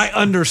Plus. I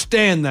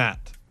understand that.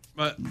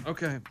 But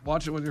okay,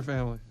 watch it with your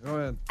family. Go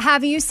ahead.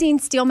 Have you seen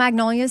Steel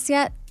Magnolias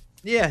yet?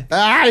 Yeah.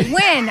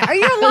 When? Are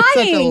you lying?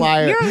 Such a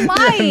liar. You're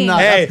lying. not.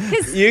 Hey,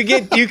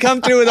 you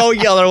come through with Oh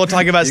Yeller. We'll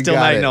talk about You Still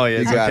got it.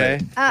 Magnolias. You got Okay.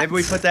 it. Maybe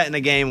we put that in the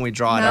game and we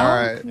draw it No, out.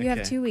 All right. you have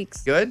Okay. 2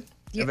 weeks. Good.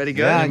 Everybody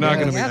good? Yeah, I'm not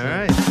gonna be. Yep. All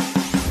right.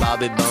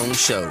 Bobby Bone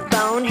Show.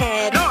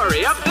 Bonehead.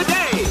 Story of the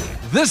day.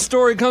 This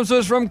story comes to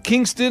us from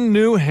Kingston,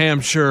 New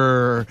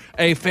Hampshire.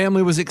 A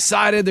family was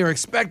excited. They're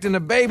expecting a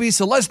baby,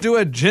 so let's do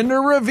a gender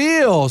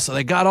reveal. So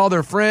they got all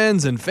their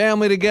friends and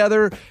family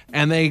together,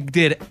 and they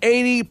did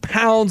 80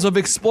 pounds of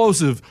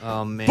explosive.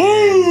 Oh man.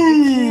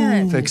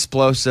 Boom!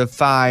 Explosive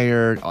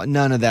fire.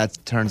 None of that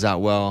turns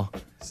out well.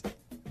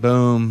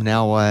 Boom.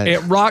 Now what? It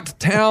rocked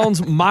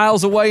towns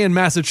miles away in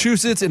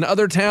Massachusetts and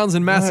other towns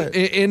in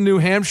New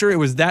Hampshire. It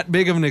was that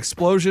big of an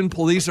explosion.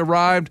 Police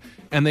arrived,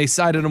 and they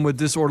cited them with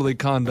disorderly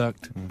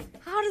conduct.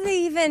 How do they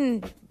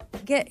even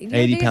get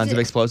 80 pounds of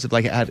explosive.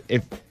 Like,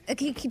 if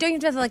Don't you have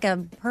to have like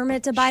a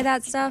permit to buy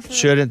that stuff? Or-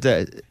 shouldn't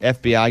the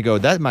FBI go,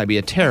 that might be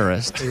a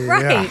terrorist?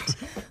 Right.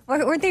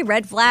 Weren't they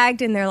red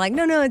flagged and they're like,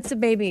 no, it's a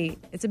baby.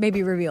 It's a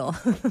baby reveal.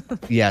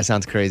 Yeah,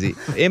 sounds crazy.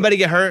 Anybody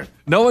get hurt?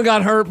 No one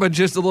got hurt, but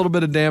just a little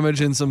bit of damage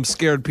and some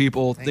scared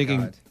people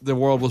thinking the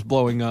world was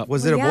blowing up.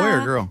 Was it a boy or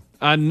a girl?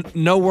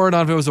 No word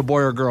on if it was a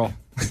boy or girl.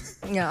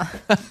 Yeah.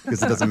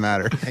 Because it doesn't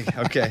matter.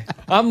 Okay.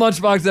 I'm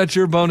Lunchbox. That's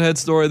your bonehead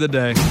story of the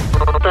day.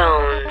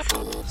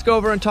 Let's go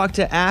over and talk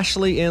to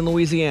Ashley in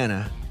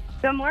Louisiana.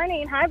 Good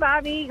morning. Hi,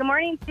 Bobby. Good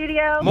morning,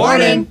 studio.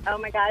 Morning. Oh,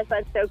 my gosh.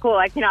 That's so cool.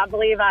 I cannot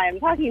believe I am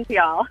talking to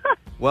y'all.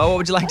 Well, what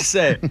would you like to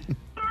say?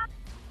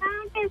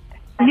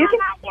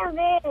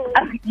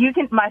 You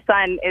can. My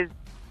son is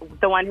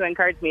the one who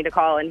encouraged me to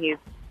call, and he's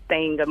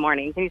saying good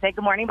morning. Can you say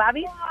good morning,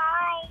 Bobby?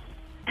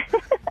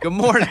 Good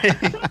morning.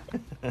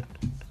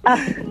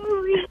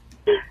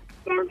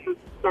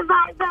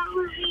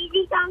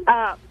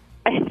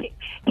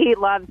 he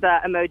loves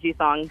emoji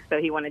songs, so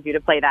he wanted you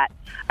to play that.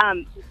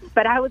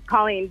 But I was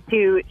calling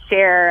to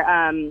share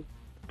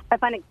a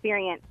fun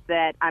experience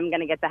that I'm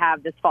going to get to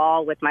have this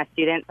fall with my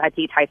students. I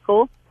teach high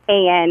school.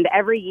 And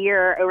every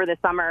year over the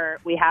summer,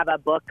 we have a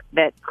book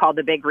that's called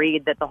The Big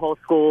Read that the whole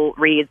school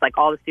reads, like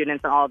all the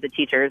students and all of the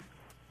teachers.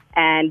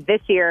 And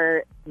this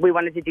year, we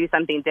wanted to do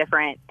something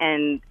different,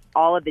 and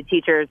all of the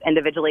teachers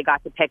individually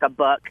got to pick a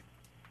book.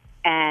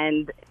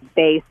 And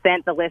they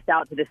sent the list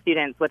out to the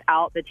students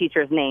without the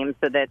teacher's name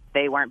so that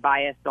they weren't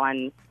biased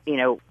on,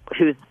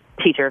 whose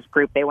teacher's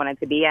group they wanted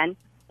to be in.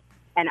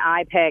 And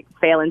I picked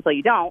Fail Until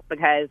You Don't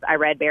because I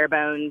read Bare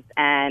Bones,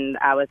 and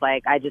I was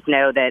like, I just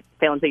know that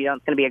Fail Until You Don't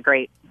is going to be a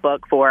great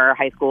book for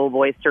high school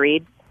boys to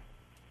read.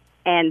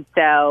 And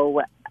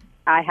so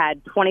I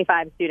had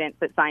 25 students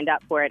that signed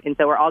up for it, and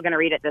so we're all going to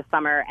read it this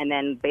summer and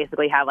then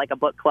basically have like a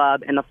book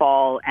club in the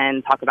fall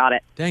and talk about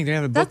it. Dang, they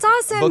have a book, That's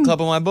awesome. book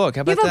club on my book.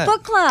 How about You have that? a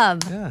book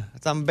club. Yeah,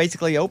 I'm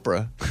basically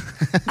Oprah.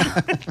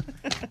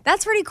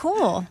 That's pretty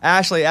cool.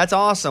 Ashley, that's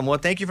awesome. Well,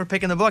 thank you for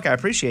picking the book. I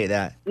appreciate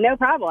that. No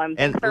problem.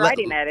 Thanks for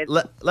writing it.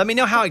 Let me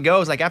know how it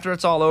goes. Like after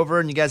it's all over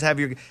and you guys have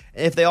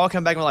if they all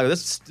come back and are like,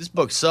 this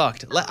book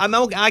sucked.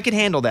 I can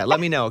handle that. Let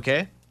me know,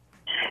 okay?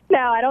 No,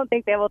 I don't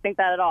think they will think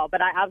that at all,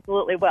 but I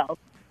absolutely will.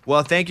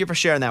 Well, thank you for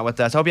sharing that with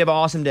us. Hope you have an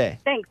awesome day.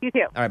 Thanks, you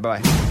too. All right,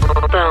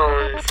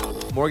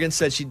 bye-bye. Morgan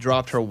said she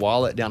dropped her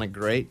wallet down a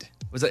grate.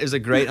 Was it a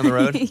grate on the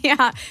road?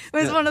 Yeah, it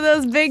was one of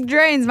those big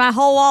drains. My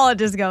whole wallet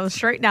just goes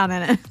straight down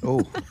in it.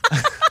 Oh.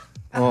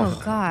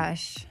 Oh,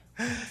 gosh.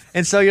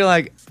 And so you're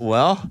like,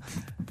 well,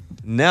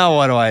 now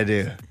what do I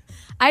do?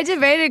 I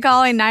debated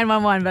calling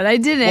 911, but I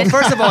didn't.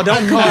 Well, first of all,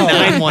 don't call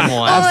 911.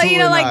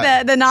 Oh,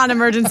 like the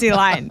non-emergency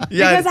line.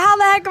 Yeah. Because how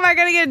the heck am I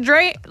going to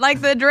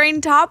get the drain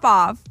top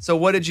off? So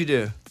what did you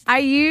do? I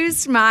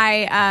used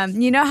my,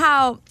 you know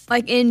how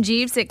like in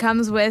Jeeps it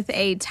comes with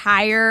a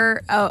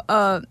tire,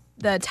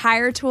 the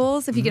tire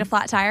tools if you get a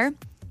flat tire.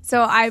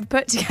 So I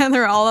put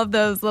together all of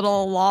those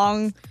little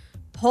long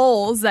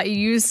holes that you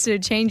use to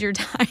change your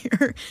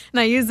tire, and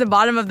I used the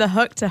bottom of the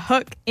hook to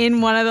hook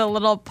in one of the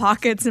little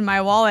pockets in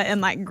my wallet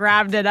and like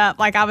grabbed it up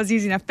like I was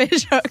using a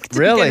fish hook to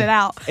Really? get it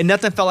out. And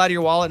nothing fell out of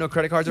your wallet? No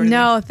credit cards or anything?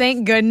 No,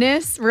 thank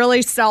goodness.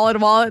 Really solid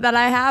wallet that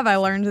I have. I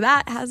learned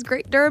that has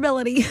great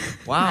durability.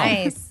 Wow.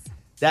 Nice.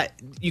 That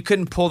you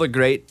couldn't pull the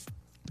grate.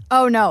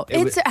 Oh no.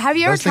 Have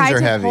you ever those things tried are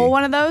to heavy. pull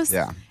one of those?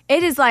 Yeah.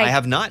 It is like I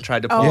have not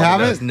tried to pull Oh. one You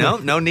of haven't?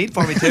 those. No need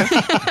for me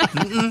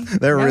to.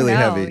 They're really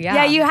heavy.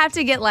 Yeah, you have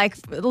to get like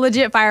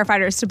legit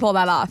firefighters to pull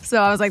that off.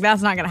 So I was like,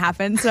 that's not going to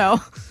happen. So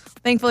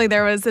thankfully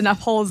there was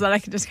enough holes that I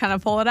could just kind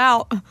of pull it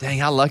out. Dang,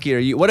 how lucky are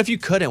you? What if you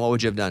couldn't? What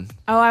would you have done?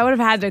 Oh, I would have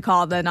had to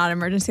call the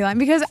non-emergency line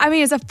because, I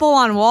mean, it's a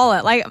full-on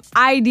wallet. Like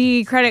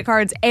ID, credit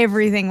cards,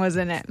 everything was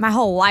in it. My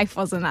whole life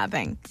was in that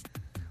thing.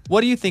 What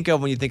do you think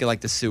of when you think of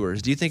like the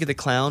sewers? Do you think of the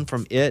clown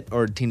from It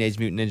or Teenage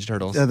Mutant Ninja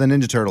Turtles? The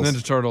Ninja Turtles.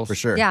 Ninja Turtles. For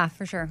sure. Yeah,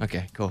 for sure.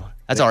 Okay, cool.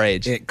 That's our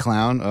age. It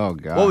clown? Oh,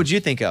 God. What would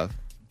you think of?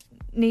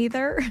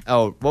 Neither.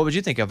 Oh, what would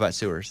you think of about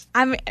sewers?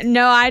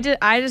 I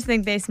just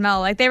think they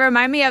smell. Like they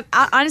remind me of,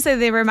 honestly,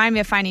 they remind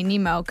me of Finding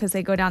Nemo because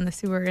they go down the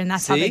sewer and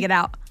that's how See? they get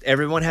out.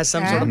 Everyone has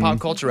some sort of pop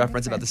culture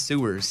reference about the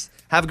sewers.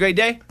 Have a great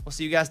day. We'll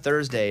see you guys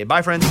Thursday.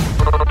 Bye, friends.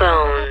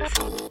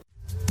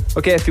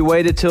 Okay, if you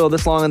waited till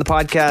this long in the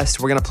podcast,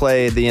 we're going to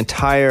play the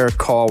entire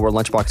call where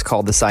Lunchbox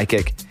called the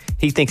psychic.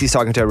 He thinks he's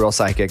talking to a real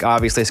psychic.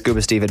 Obviously,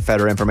 Scuba Steve had fed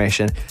her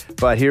information.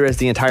 But here is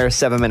the entire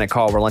 7-minute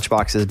call where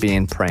Lunchbox is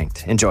being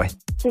pranked. Enjoy.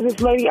 This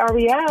is Lady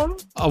Ariel.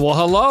 Well,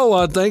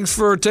 hello. Thanks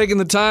for taking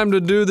the time to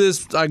do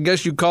this. I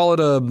guess you call it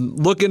a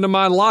look into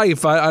my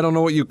life. I don't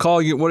know what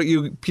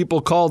you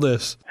people call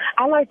this.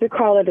 I like to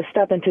call it a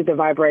step into the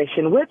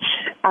vibration, which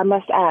I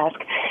must ask,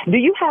 do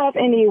you have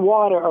any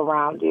water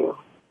around you?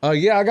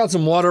 Yeah, I got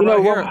some water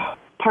right here.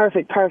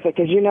 Perfect.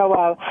 Because,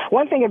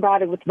 one thing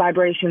about it with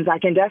vibrations, I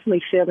can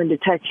definitely feel and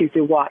detect you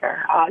through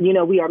water.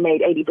 We are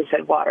made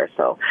 80% water.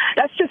 So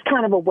that's just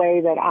kind of a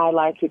way that I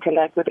like to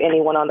connect with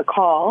anyone on the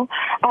call.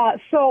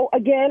 So,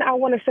 again, I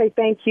want to say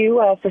thank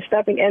you for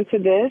stepping into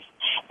this.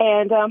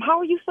 And how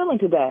are you feeling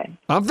today?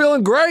 I'm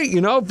feeling great,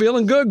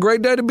 feeling good.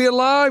 Great day to be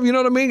alive. You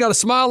know what I mean? Got a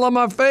smile on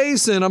my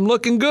face and I'm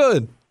looking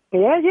good.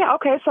 Yeah.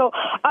 Okay. So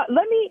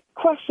let me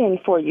question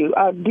for you.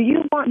 Do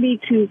you want me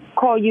to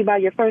call you by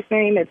your first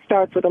name that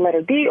starts with the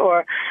letter D,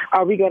 or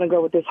are we going to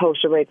go with this whole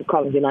charade of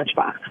calling you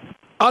Lunchbox?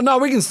 Oh, no,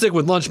 we can stick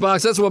with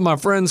Lunchbox. That's what my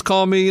friends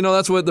call me.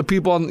 That's what the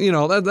people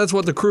on, that's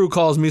what the crew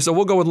calls me. So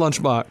we'll go with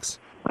Lunchbox.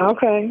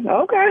 Okay.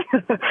 Now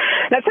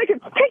take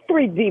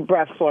 3 deep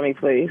breaths for me,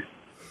 please.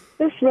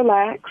 Just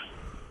relax.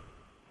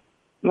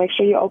 Make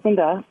sure you're opened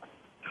up.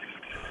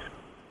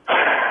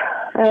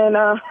 And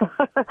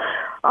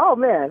oh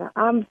man,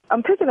 I'm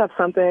picking up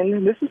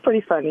something. This is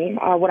pretty funny.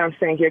 What I'm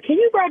saying here. Can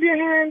you rub your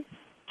hands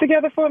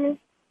together for me?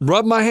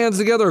 Rub my hands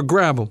together or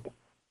grab them?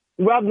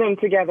 Rub them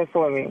together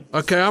for me.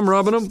 Okay, I'm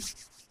rubbing them.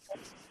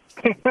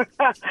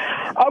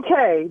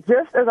 Okay,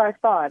 just as I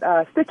thought.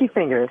 Sticky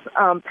fingers.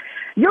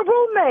 Your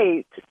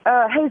roommate,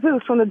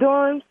 Jesus from the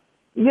dorms.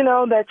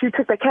 That you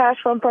took the cash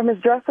from his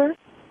dresser.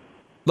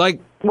 Like.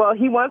 Well,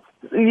 he wants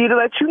you to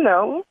let you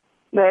know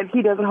that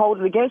he doesn't hold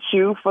it against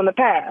you from the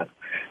past,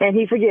 and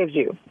he forgives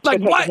you. for Like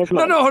taking what? his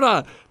No, money. hold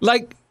on.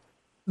 Like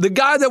the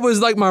guy that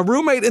was like my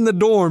roommate in the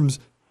dorms.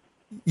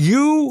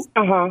 You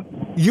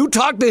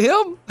talked to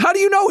him? How do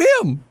you know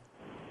him?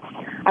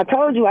 I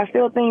told you I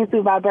feel things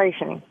through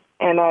vibration,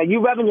 and you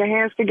rubbing your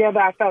hands together,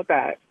 I felt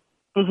that.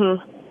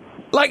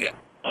 Like,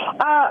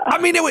 I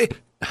mean, it was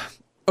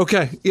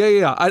okay.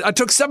 Yeah. I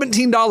took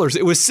 $17.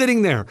 It was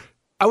sitting there.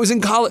 I was in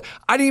college.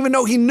 I didn't even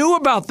know he knew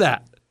about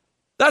that.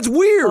 That's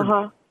weird.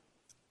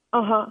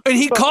 And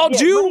he called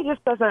you? Money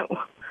just doesn't.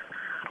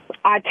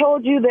 I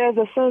told you there's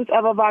a sense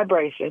of a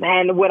vibration,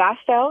 and what I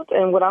felt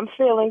and what I'm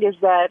feeling is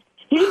that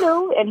he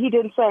knew and he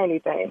didn't say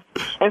anything.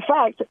 In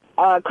fact,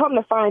 come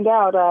to find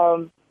out,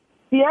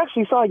 he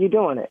actually saw you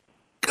doing it.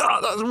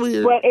 God, that's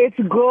weird. But it's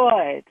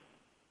good.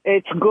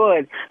 It's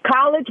good.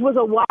 College was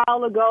a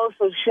while ago,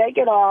 so shake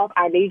it off.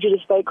 I need you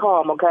to stay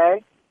calm,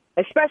 okay?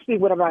 Especially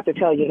what I'm about to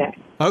tell you next.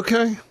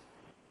 Okay.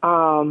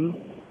 I'm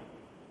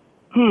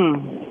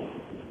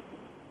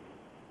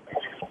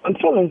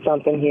feeling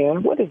something here.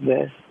 What is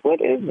this?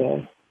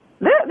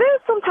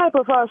 There's some type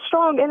of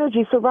strong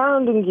energy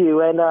surrounding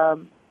you and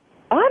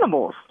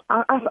animals.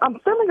 I'm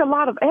feeling a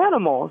lot of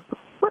animals.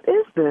 What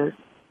is this?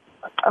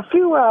 A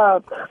few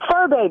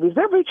fur babies.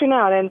 They're reaching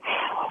out, and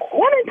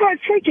one in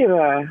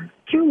particular,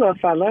 cute little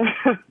fella.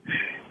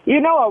 You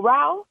know, a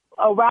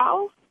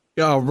Ralph?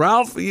 Yeah,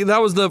 Ralph,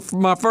 that was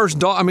my first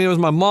dog. I mean, it was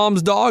my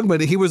mom's dog, but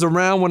he was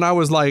around when I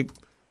was like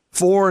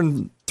 4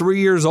 and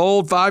 3 years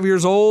old, 5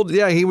 years old.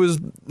 Yeah, he was,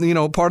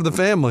 part of the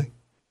family.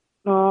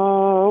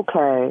 Oh,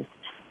 okay.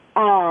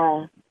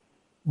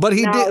 But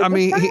he did. I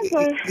mean,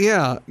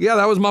 yeah,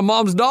 that was my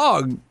mom's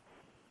dog.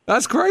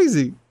 That's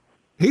crazy.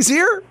 He's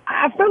here?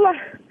 I feel like,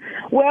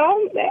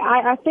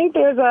 I think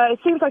it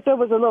seems like there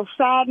was a little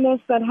sadness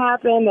that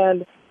happened,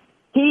 and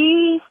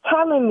he's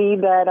telling me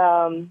that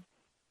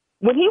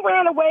when he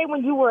ran away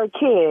when you were a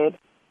kid,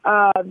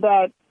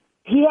 that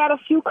he had a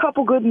few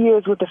couple good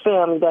years with the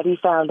family that he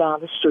found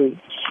down the street,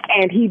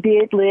 and he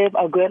did live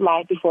a good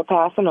life before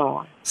passing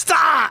on.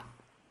 Stop!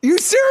 You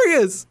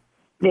serious?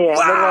 Yeah.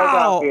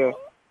 Wow.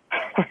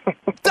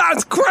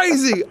 That's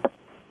crazy.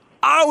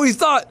 I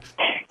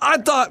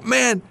thought,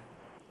 man,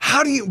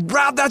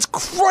 Ralph, that's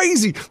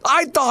crazy.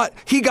 I thought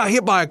he got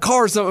hit by a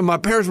car or something. My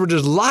parents were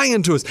just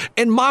lying to us.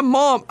 And my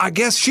mom, I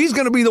guess she's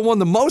going to be the one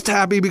the most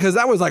happy because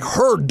that was like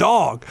her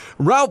dog.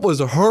 Ralph was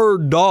her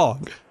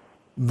dog.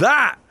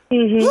 That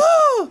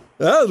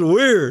was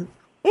weird.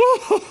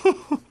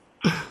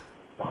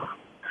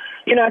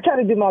 I try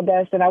to do my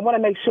best, and I want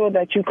to make sure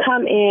that you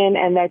come in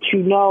and that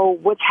you know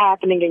what's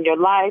happening in your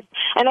life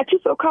and that you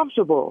feel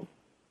comfortable.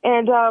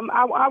 And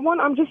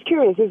I'm just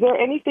curious, is there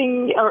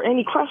anything or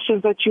any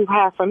questions that you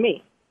have for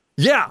me?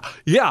 Yeah.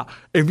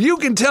 If you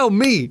can tell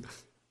me,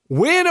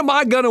 when am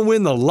I going to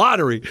win the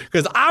lottery?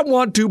 Because I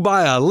want to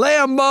buy a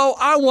Lambo.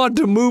 I want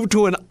to move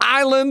to an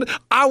island.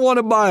 I want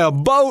to buy a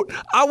boat.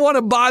 I want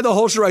to buy the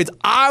whole charades.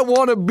 I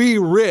want to be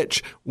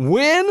rich.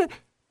 When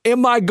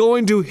am I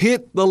going to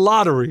hit the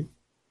lottery?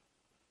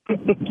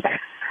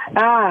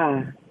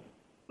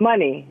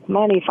 Money,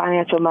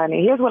 financial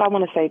money. Here's what I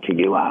want to say to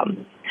you. A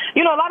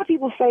lot of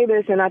people say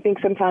this, and I think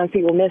sometimes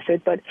people miss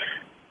it, but,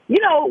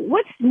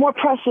 what's more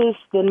precious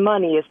than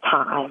money is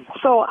time.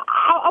 So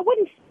I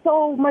wouldn't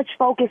so much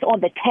focus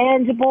on the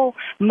tangible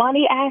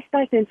money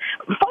aspect and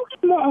focus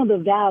more on the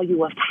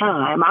value of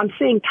time. I'm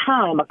seeing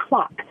time, a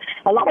clock.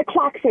 A lot of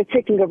clocks are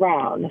ticking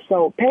around,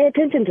 so pay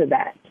attention to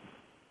that.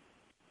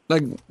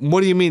 Like,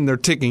 what do you mean they're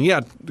ticking?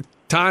 Yeah,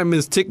 time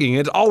is ticking.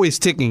 It's always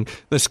ticking.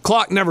 This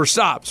clock never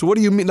stops. What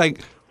do you mean? Like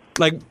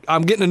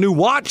I'm getting a new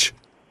watch?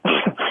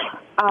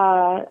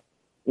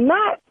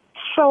 Not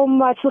so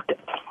much. Look,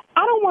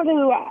 I don't want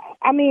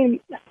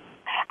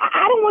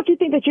you to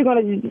think that you're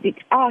going to,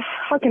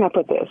 how can I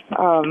put this?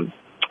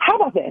 How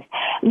about this?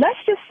 Let's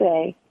just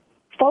say,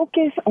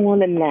 focus on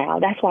the now.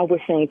 That's why we're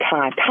saying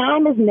time.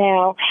 Time is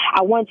now.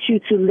 I want you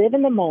to live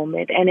in the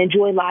moment and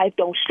enjoy life.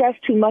 Don't stress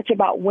too much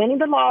about winning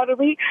the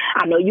lottery.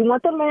 I know you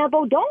want the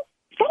Lambo. Don't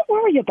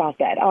worry about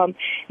that.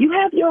 You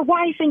have your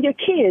wife and your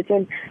kids,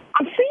 and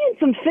I'm seeing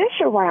some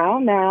fish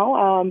around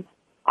now.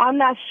 I'm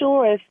not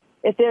sure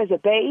if there's a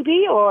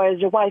baby or is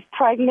your wife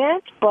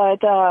pregnant,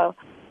 but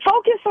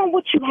focus on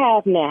what you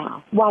have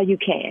now while you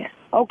can,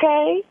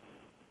 okay?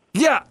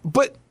 Yeah,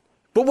 but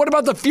what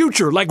about the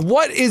future? Like,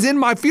 what is in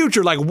my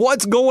future? Like,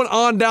 what's going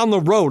on down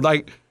the road?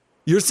 Like,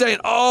 you're saying,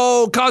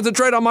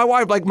 concentrate on my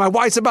wife. Like, my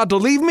wife's about to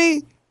leave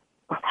me?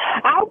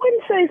 I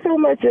wouldn't say so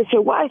much that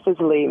your wife is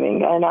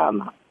leaving,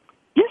 and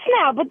just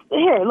now, but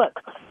here, look,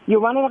 you're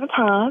running out of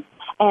time.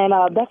 And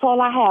that's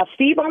all I have.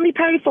 Steve only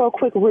paid for a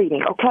quick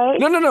reading, okay?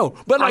 No.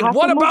 But,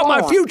 what about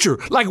my future?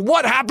 Like,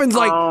 what happens,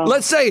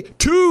 let's say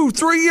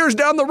 2-3 years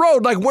down the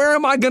road? Like, where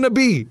am I going to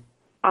be?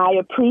 I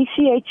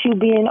appreciate you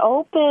being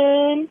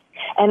open,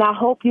 and I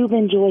hope you've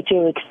enjoyed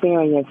your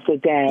experience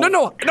today.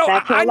 No.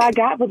 That's all I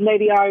got with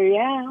Lady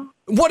Ariel.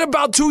 What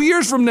about 2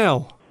 years from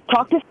now?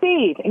 Talk to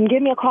Steve and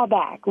give me a call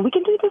back. We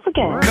can do this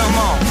again. Come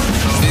on.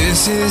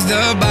 This is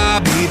the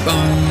Bobby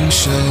Bones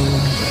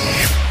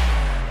Show.